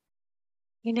liar.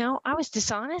 I was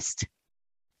dishonest.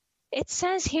 It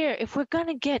says here, if we're going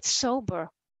to get sober,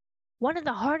 one of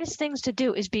the hardest things to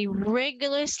do is be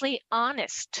rigorously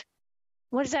honest.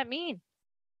 What does that mean?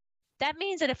 That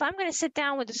means that if I'm going to sit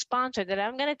down with a sponsor, that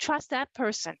I'm going to trust that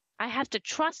person. I have to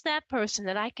trust that person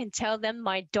that I can tell them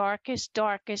my darkest,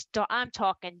 I'm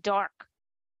talking dark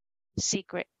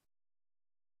secret.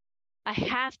 I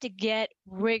have to get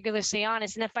rigorously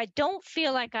honest. And if I don't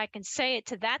feel like I can say it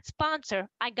to that sponsor,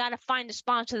 I got to find a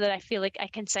sponsor that I feel like I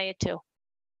can say it to.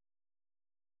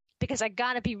 Because I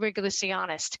got to be rigorously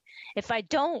honest. If I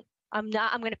don't, I'm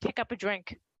going to pick up a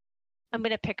drink. I'm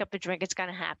going to pick up a drink. It's going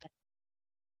to happen.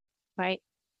 Right?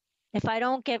 If I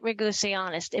don't get rigorously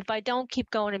honest, if I don't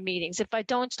keep going to meetings, if I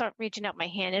don't start reaching out my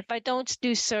hand, if I don't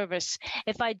do service,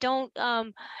 if I don't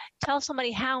tell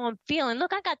somebody how I'm feeling.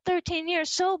 Look, I got 13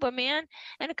 years sober, man.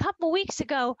 And a couple of weeks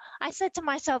ago, I said to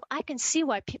myself, I can see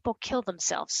why people kill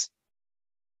themselves.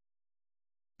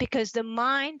 Because the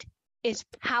mind is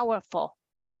powerful.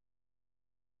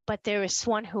 But there is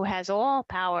one who has all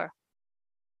power.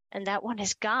 And that one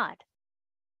is God.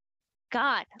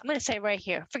 God, I'm going to say right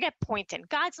here, forget pointing.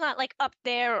 God's not like up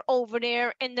there or over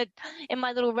there in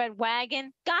my little red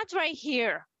wagon. God's right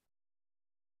here.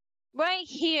 Right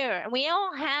here. And we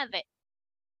all have it.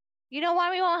 You know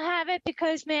why we all have it?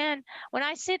 Because, man, when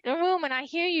I sit in a room and I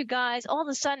hear you guys, all of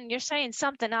a sudden you're saying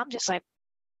something. I'm just like,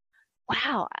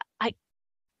 wow, I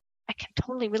can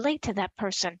totally relate to that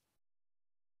person.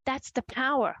 That's the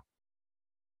power.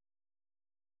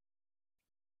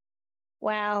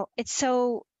 Wow. It's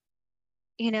so,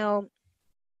 we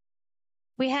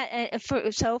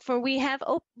had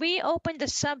we opened the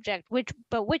subject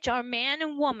which our man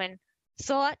and woman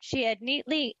thought he had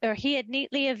neatly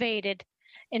evaded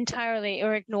entirely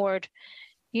or ignored.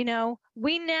 We know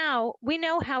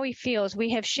how he feels.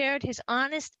 We have shared his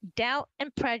honest doubt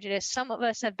and prejudice. Some of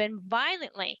us have been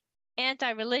violently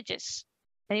anti-religious.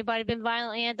 Anybody been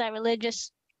violently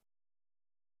anti-religious?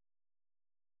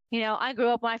 I grew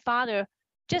up, my father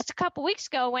just a couple weeks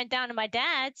ago went down to my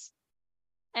dad's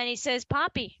and he says,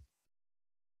 Poppy,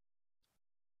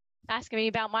 asking me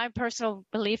about my personal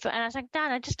belief. And I was like,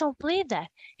 Dad, I just don't believe that.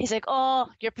 He's like, oh,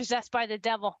 you're possessed by the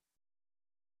devil.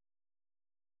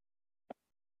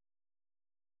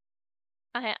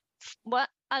 I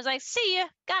was like, see ya,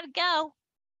 gotta go.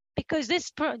 Because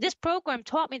this program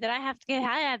taught me that I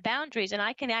have boundaries and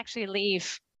I can actually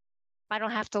leave. I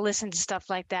don't have to listen to stuff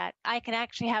like that. I can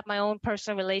actually have my own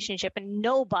personal relationship and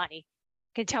nobody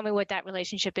can tell me what that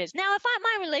relationship is. Now, if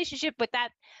my relationship with that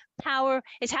power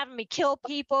is having me kill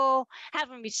people,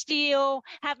 having me steal,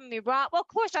 having me rob, well, of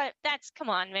course, come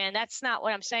on, man. That's not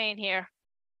what I'm saying here.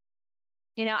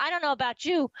 I don't know about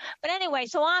you, but anyway,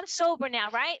 so I'm sober now,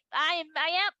 right?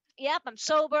 Yep, I'm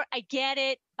sober. I get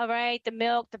it. All right. The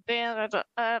milk, the beer,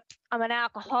 I'm an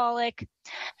alcoholic.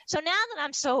 So now that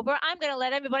I'm sober, I'm going to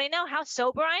let everybody know how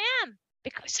sober I am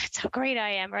because that's how great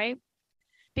I am, right?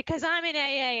 Because I'm in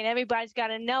AA and everybody's got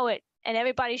to know it and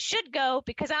everybody should go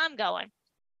because I'm going.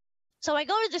 So I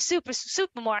go to the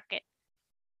supermarket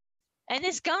and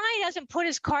this guy doesn't put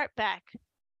his cart back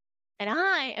and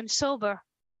I am sober.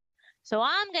 So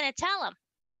I'm going to tell him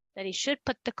that he should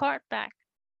put the cart back.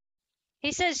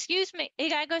 He says, excuse me.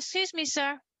 I go, excuse me,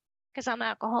 sir, because I'm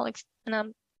alcoholic and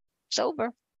I'm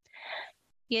sober.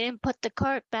 You didn't put the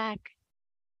cart back.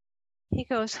 He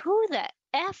goes, who the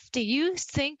F do you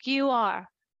think you are?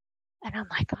 And I'm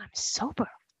like, I'm sober.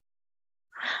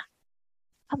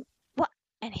 What?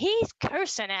 And he's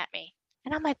cursing at me.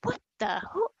 And I'm like,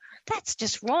 who? That's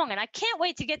just wrong. And I can't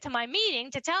wait to get to my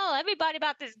meeting to tell everybody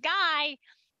about this guy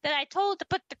that I told to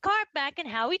put the cart back and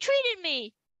how he treated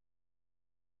me.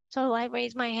 So I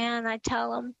raise my hand and I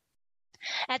tell him.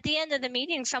 At the end of the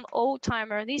meeting, these old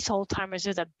timers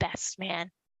are the best, man.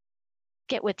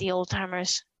 Get with the old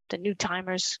timers, the new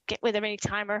timers. Get with any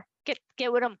timer. Get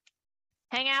with them.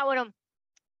 Hang out with them.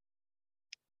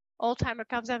 Old timer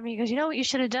comes up to me and goes, you know what you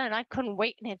should have done? I couldn't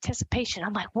wait in anticipation.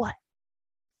 I'm like, what?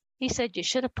 He said, you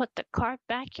should have put the cart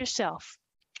back yourself.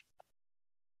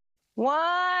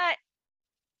 What?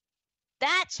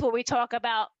 That's what we talk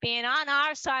about, being on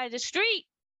our side of the street.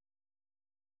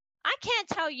 I can't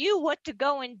tell you what to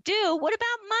go and do. What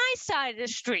about my side of the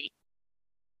street?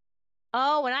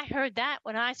 Oh, when I heard that,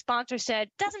 when our sponsor said,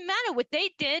 doesn't matter what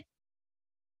they did.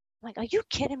 I'm like, are you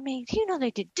kidding me? You know, they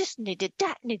did this and they did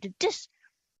that and they did this.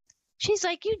 She's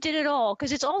like, you did it all,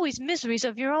 because it's always miseries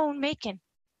of your own making.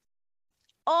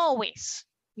 Always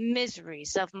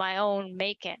miseries of my own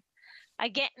making. I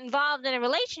get involved in a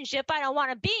relationship I don't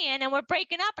want to be in, and we're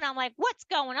breaking up, and I'm like, what's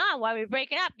going on? Why are we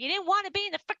breaking up? You didn't want to be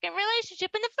in the freaking relationship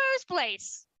in the first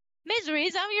place.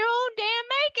 Miseries of your own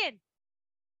damn making.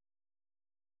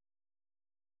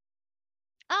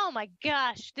 Oh my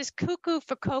gosh, this cuckoo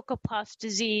for Cocoa Puffs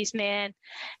disease, man.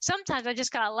 Sometimes I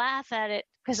just gotta laugh at it,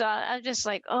 because I'm just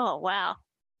like, oh wow,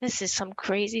 this is some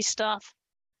crazy stuff.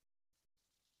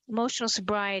 Emotional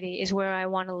sobriety is where I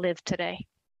want to live today.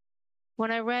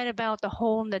 When I read about the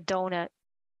hole in the donut,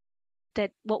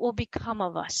 that what will become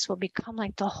of us will become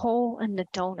like the hole in the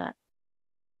donut,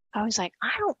 I was like,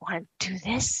 I don't want to do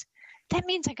this. That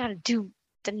means I got to do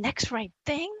the next right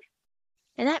thing.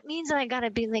 And that means I got to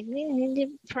be like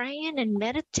praying and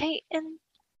meditating.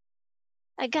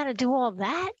 I got to do all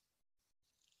that.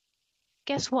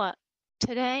 Guess what?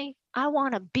 Today, I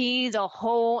want to be the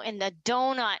hole in the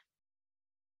donut.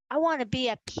 I want to be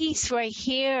at peace right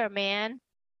here, man.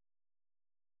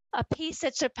 A peace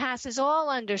that surpasses all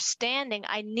understanding.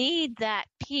 I need that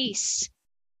peace.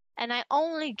 And I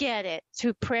only get it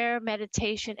through prayer,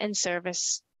 meditation, and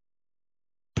service.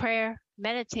 Prayer,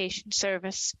 meditation,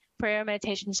 service. Prayer,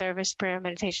 meditation, service. Prayer,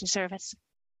 meditation, service.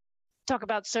 Talk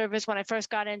about service. When I first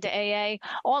got into AA,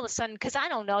 all of a sudden, because I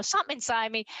don't know, something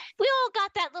inside me, we all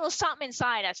got that little something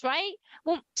inside us, right?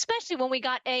 Well, especially when we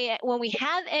got AA, when we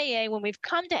have AA, when we've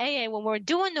come to AA, when we're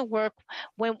doing the work,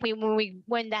 when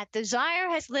that desire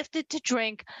has lifted to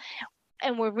drink,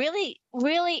 and we're really,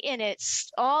 really in it,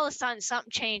 all of a sudden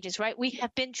something changes, right? We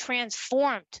have been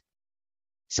transformed.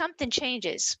 Something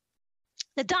changes.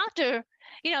 The doctor,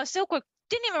 Silkworth,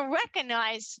 didn't even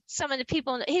recognize some of the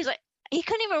people. He's like, he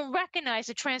couldn't even recognize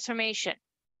the transformation.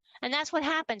 And that's what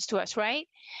happens to us, right?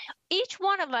 Each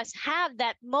one of us have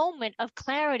that moment of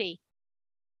clarity.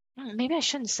 Maybe I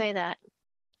shouldn't say that.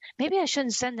 Maybe I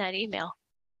shouldn't send that email.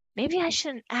 Maybe I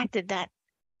shouldn't acted that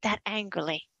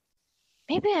angrily.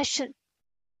 Maybe I should.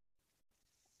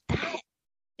 That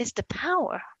is the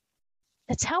power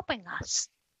that's helping us.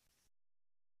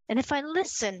 And if I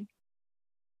listen,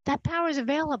 that power is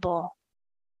available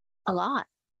a lot.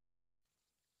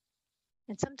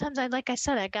 And sometimes like I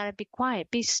said, I got to be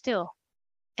quiet, be still,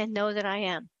 and know that I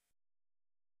am.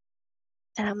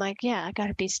 And I'm like, yeah, I got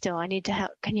to be still. I need to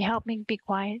help. Can you help me be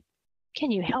quiet?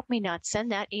 Can you help me not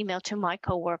send that email to my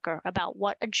coworker about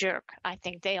what a jerk I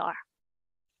think they are?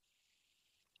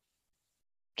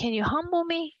 Can you humble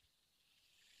me?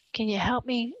 Can you help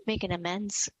me make an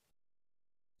amends?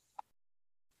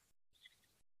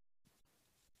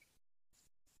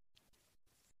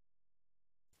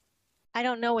 I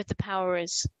don't know what the power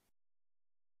is.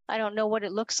 I don't know what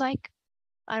it looks like.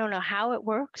 I don't know how it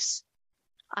works.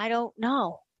 I don't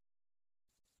know.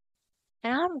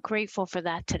 And I'm grateful for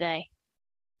that today.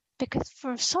 Because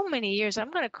for so many years,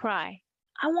 I'm going to cry.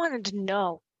 I wanted to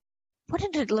know, what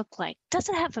did it look like? Does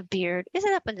it have a beard? Is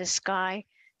it up in the sky?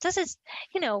 Does it,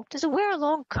 does it wear a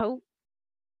long coat?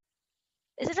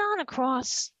 Is it on a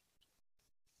cross?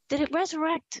 Did it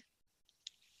resurrect?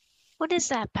 What is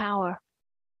that power?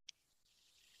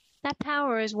 That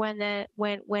power is when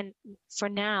for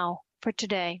now, for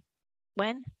today.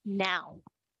 When? Now.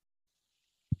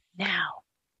 Now.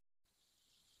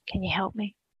 Can you help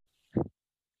me?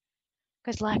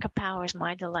 Because lack of power is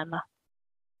my dilemma.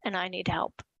 And I need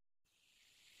help.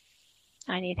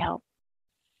 I need help.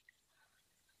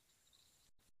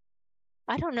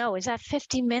 I don't know. Is that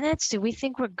 50 minutes? Do we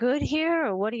think we're good here?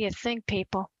 Or what do you think,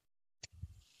 people?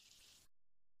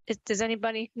 Does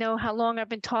anybody know how long I've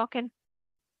been talking?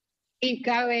 Keep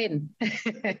going.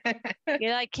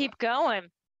 Yeah, I keep going.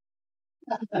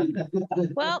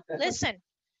 Well, listen.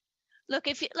 Look,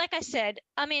 like I said,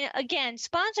 I mean, again,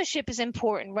 sponsorship is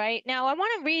important, right? Now, I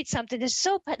want to read something. This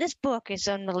book is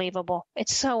unbelievable.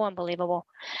 It's so unbelievable.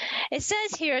 It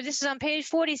says here, this is on page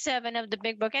 47 of the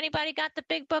big book. Anybody got the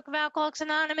big book of Alcoholics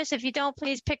Anonymous? If you don't,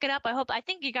 please pick it up. I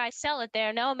think you guys sell it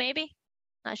there. No, maybe?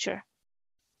 Not sure.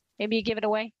 Maybe you give it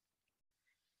away.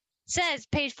 It says,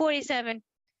 page 47,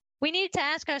 we need to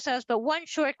ask ourselves but one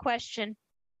short question.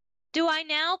 Do I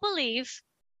now believe,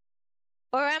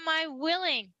 or am I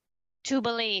willing to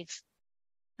believe?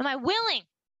 Am I willing?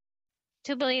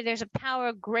 to believe there's a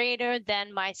power greater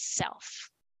than myself.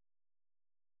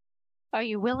 Are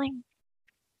you willing?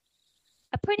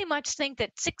 I pretty much think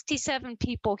that 67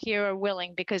 people here are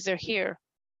willing because they're here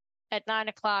at 9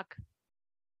 o'clock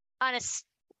on it's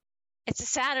a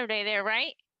Saturday there,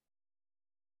 right?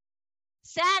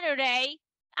 Saturday.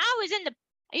 I was in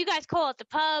you guys call it the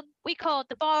pub. We call it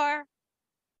the bar.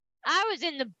 I was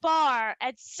in the bar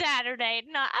at Saturday.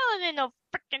 No, I wasn't in no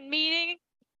freaking meeting.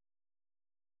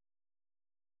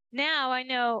 Now I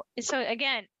know. So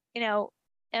again, am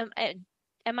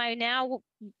I now,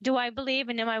 do I believe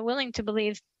and am I willing to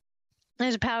believe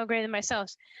there's a power greater than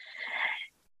myself?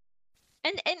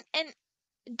 And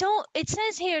don't, it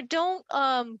says here, don't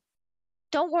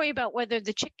worry about whether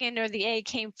the chicken or the egg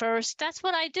came first. That's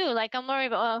what I do. Like I'm worried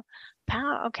about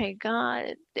power. Okay,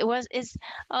 God,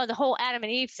 the whole Adam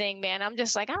and Eve thing, man. I'm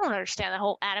just like, I don't understand the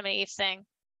whole Adam and Eve thing.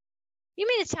 You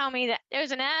mean to tell me that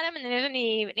there's an Adam and there's an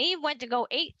Eve, and Eve went to go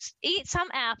eat some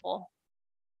apple,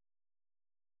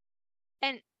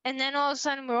 and then all of a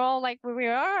sudden we're all like where we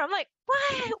are. I'm like,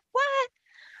 what?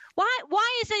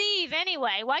 Why is it Eve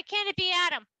anyway? Why can't it be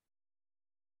Adam?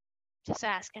 Just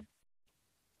asking.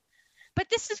 But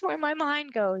this is where my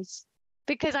mind goes,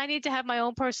 because I need to have my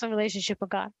own personal relationship with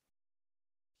God.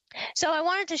 So I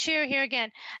wanted to share here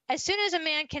again. As soon as a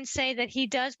man can say that he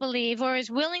does believe or is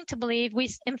willing to believe,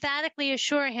 we emphatically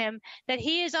assure him that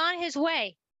he is on his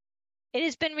way. It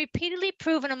has been repeatedly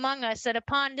proven among us that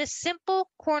upon this simple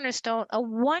cornerstone, a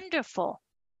wonderful,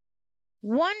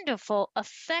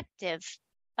 effective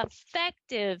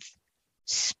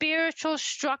spiritual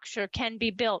structure can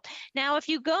be built. Now, if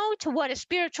you go to what a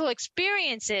spiritual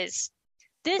experience is,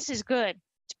 this is good.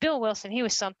 It's Bill Wilson. He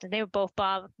was something. They were both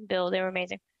Bob and Bill. They were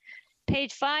amazing.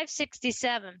 Page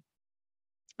 567.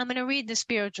 I'm going to read the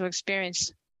spiritual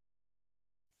experience.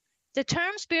 The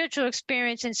term spiritual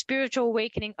experience and spiritual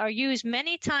awakening are used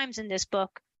many times in this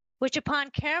book, which upon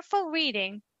careful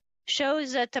reading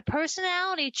shows that the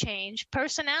personality change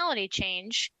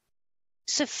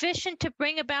sufficient to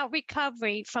bring about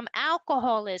recovery from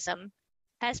alcoholism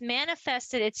has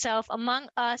manifested itself among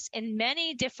us in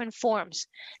many different forms.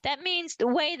 That means the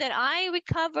way that I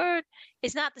recovered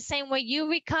is not the same way you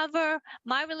recover.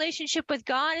 My relationship with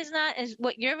God is not as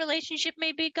what your relationship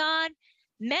may be, God.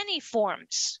 Many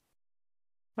forms,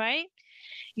 right?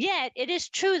 Yet it is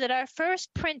true that our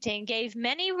first printing gave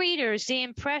many readers the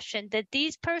impression that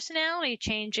these personality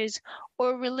changes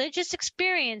or religious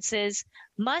experiences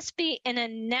must be in a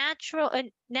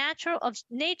nature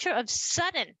of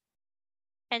sudden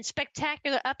and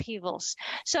spectacular upheavals.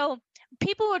 So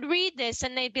people would read this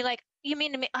and they'd be like, you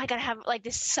mean to me, I gotta have like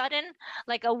this sudden,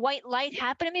 like a white light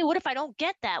happen to me? What if I don't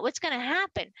get that? What's gonna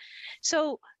happen?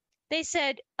 So they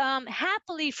said,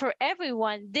 happily for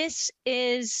everyone, this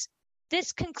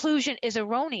conclusion is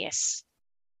erroneous.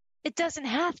 It doesn't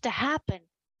have to happen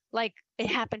like it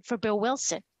happened for Bill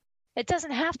Wilson. It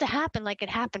doesn't have to happen like it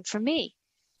happened for me.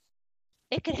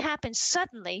 It can happen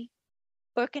suddenly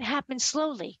or it can happen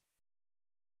slowly.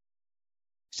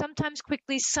 Sometimes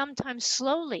quickly, sometimes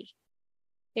slowly.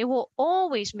 It will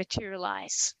always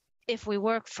materialize if we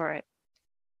work for it.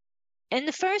 In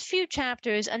the first few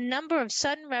chapters, a number of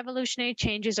sudden revolutionary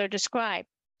changes are described.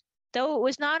 Though it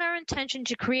was not our intention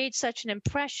to create such an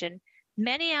impression,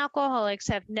 many alcoholics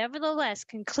have nevertheless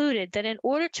concluded that in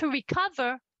order to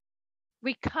recover,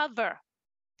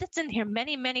 that's in here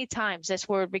many, many times, this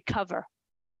word recover.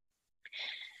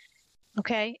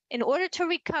 Okay? In order to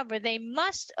recover, they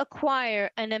must acquire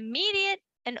an immediate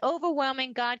and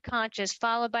overwhelming God conscious,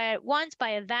 followed by at once by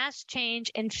a vast change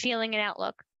in feeling and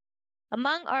outlook.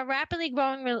 Among our rapidly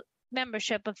growing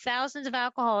membership of thousands of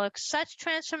alcoholics, such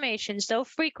transformations, though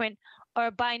frequent,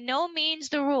 are by no means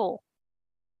the rule.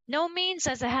 No means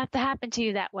does it have to happen to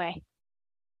you that way.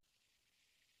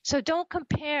 So don't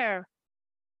compare,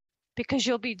 because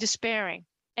you'll be despairing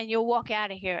and you'll walk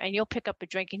out of here and you'll pick up a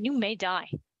drink and you may die.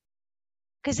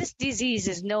 Because this disease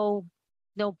is no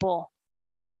bull.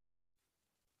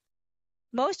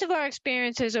 Most of our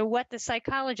experiences are what the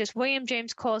psychologist William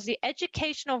James calls the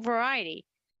educational variety,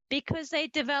 because they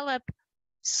develop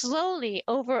slowly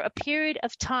over a period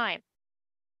of time.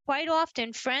 Quite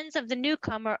often, friends of the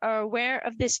newcomer are aware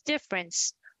of this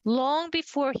difference long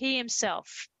before he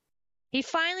himself. He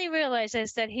finally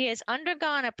realizes that he has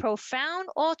undergone a profound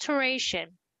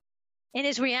alteration in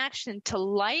his reaction to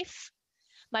life.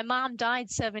 My mom died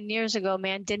 7 years ago,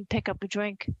 man, didn't pick up a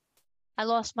drink. I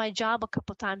lost my job a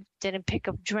couple times, didn't pick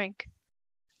up a drink.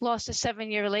 Lost a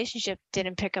 7-year relationship,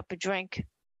 didn't pick up a drink.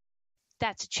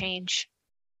 That's a change,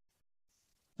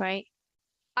 right?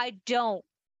 I don't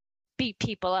beat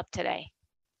people up today,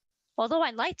 although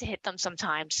I'd like to hit them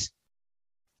sometimes.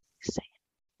 Just saying.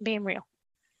 being real.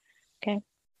 Okay.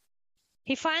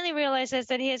 He finally realizes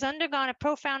that he has undergone a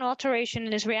profound alteration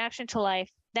in his reaction to life,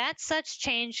 that such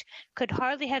change could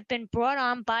hardly have been brought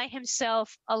on by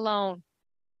himself alone.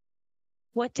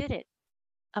 What did it?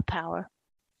 A power.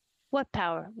 What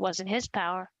power? Wasn't his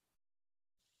power.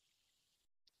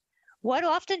 What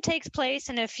often takes place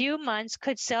in a few months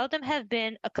could seldom have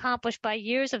been accomplished by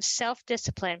years of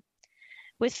self-discipline.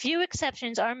 With few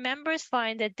exceptions, our members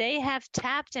find that they have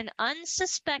tapped an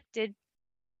unsuspected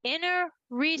inner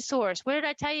resource. Where did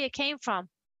I tell you it came from?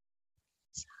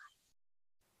 It's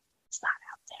not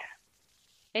out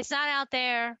there. It's not out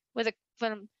there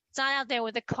it's not out there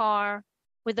with a car,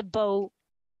 with a boat,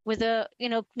 with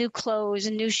new clothes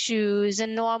and new shoes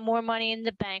and more money in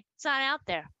the bank. It's not out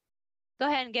there. Go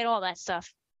ahead and get all that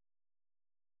stuff.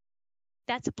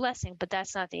 That's a blessing, but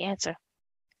that's not the answer.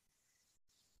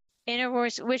 Inner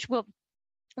voice,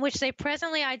 which they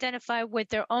presently identify with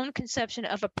their own conception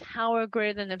of a power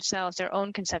greater than themselves, their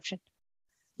own conception.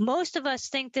 Most of us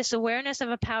think this awareness of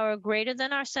a power greater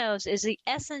than ourselves is the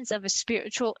essence of a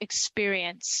spiritual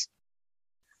experience.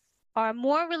 Our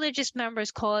more religious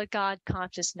members call it God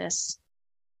consciousness.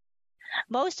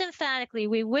 Most emphatically,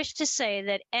 we wish to say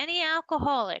that any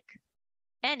alcoholic,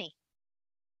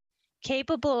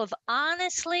 capable of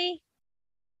honestly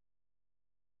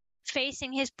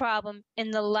facing his problem in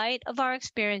the light of our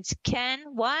experience can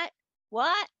what?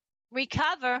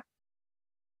 Recover.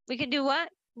 We can do what?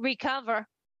 Recover.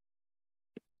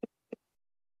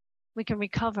 We can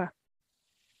recover.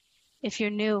 If you're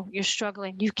new, you're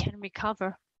struggling, you can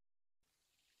recover.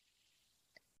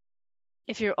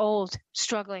 If you're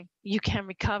struggling, you can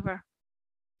recover.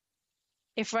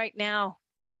 If right now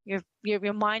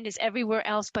your mind is everywhere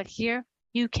else but here,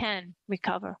 you can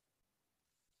recover.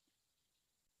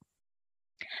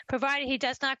 Provided he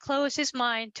does not close his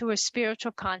mind to a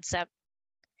spiritual concept.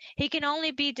 He can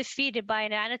only be defeated by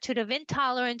an attitude of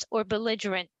intolerance or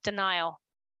belligerent denial.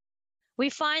 We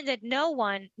find that no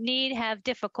one need have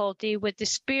difficulty with the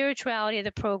spirituality of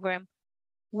the program.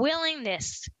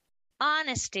 Willingness,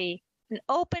 honesty, and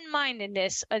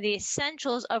open-mindedness are the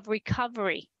essentials of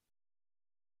recovery.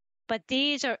 But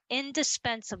these are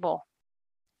indispensable.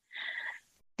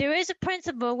 There is a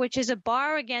principle which is a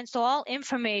bar against all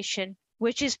information,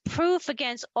 which is proof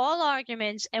against all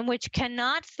arguments, and which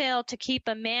cannot fail to keep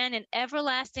a man in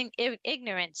everlasting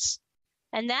ignorance.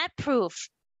 And that proof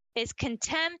is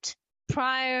contempt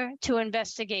prior to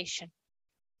investigation.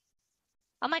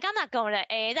 I'm like, I'm not going to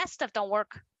AA. That stuff don't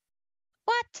work.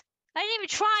 What? I didn't even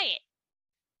try it.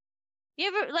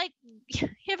 You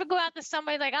ever go out to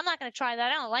somebody like, I'm not going to try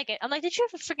that. I don't like it. I'm like, did you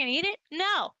ever freaking eat it?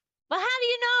 No. Well, how do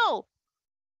you know?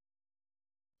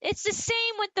 It's the same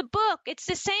with the book. It's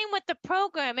the same with the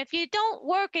program. If you don't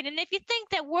work it, and if you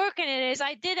think that working it is,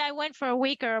 I went for a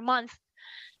week or a month.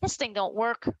 This thing don't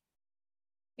work.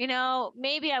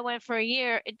 Maybe I went for a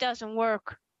year. It doesn't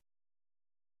work.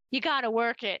 You got to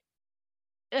work it.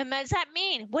 What does that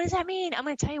mean? What does that mean? I'm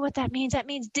going to tell you what that means. That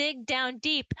means dig down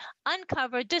deep,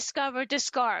 uncover, discover,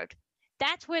 discard.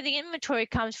 That's where the inventory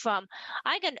comes from.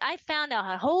 I found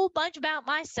out a whole bunch about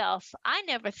myself. I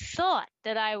never thought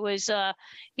that I was, I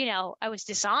was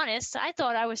dishonest. I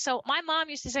thought I was my mom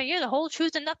used to say, you're the whole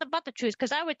truth and nothing but the truth.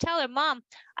 Because I would tell her, Mom,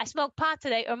 I smoked pot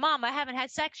today, or Mom, I haven't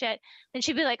had sex yet. And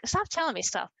she'd be like, stop telling me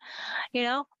stuff,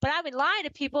 But I would lie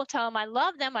to people, tell them I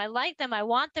love them, I like them, I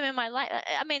want them in my life.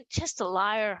 I mean, just a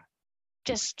liar.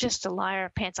 Just a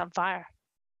liar, pants on fire.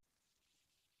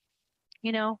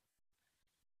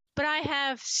 But I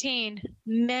have seen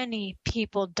many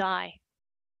people die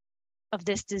of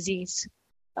this disease,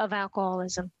 of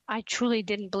alcoholism. I truly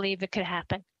didn't believe it could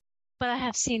happen. But I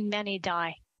have seen many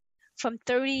die from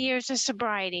 30 years of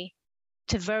sobriety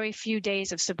to very few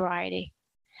days of sobriety.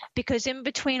 Because in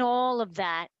between all of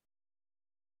that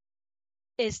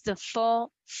is the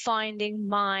fault-finding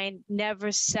mind,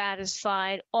 never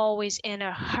satisfied, always in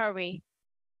a hurry,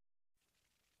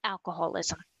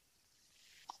 alcoholism.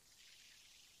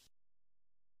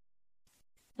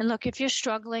 And look, if you're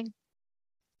struggling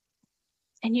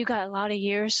and you got a lot of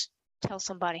years, tell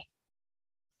somebody.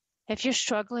 If you're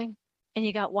struggling and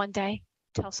you got one day,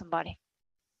 tell somebody.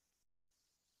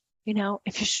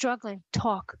 If you're struggling,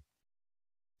 talk.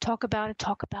 Talk about it,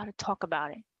 talk about it, talk about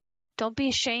it. Don't be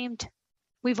ashamed.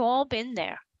 We've all been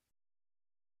there.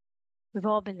 We've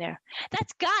all been there.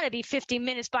 That's got to be 50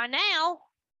 minutes by now.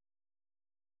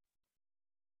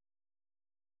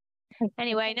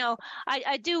 Anyway, no,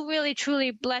 I do really,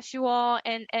 truly bless you all.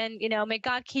 And may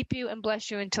God keep you and bless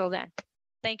you until then.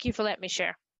 Thank you for letting me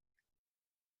share.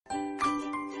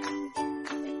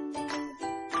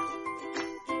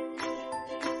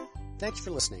 Thanks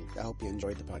for listening. I hope you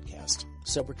enjoyed the podcast.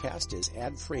 Sobercast is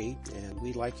ad-free, and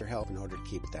we'd like your help in order to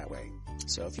keep it that way.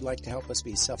 So if you'd like to help us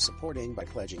be self-supporting by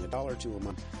pledging $1 or $2 a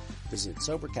month, visit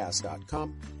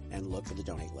Sobercast.com and look for the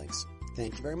donate links.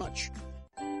 Thank you very much.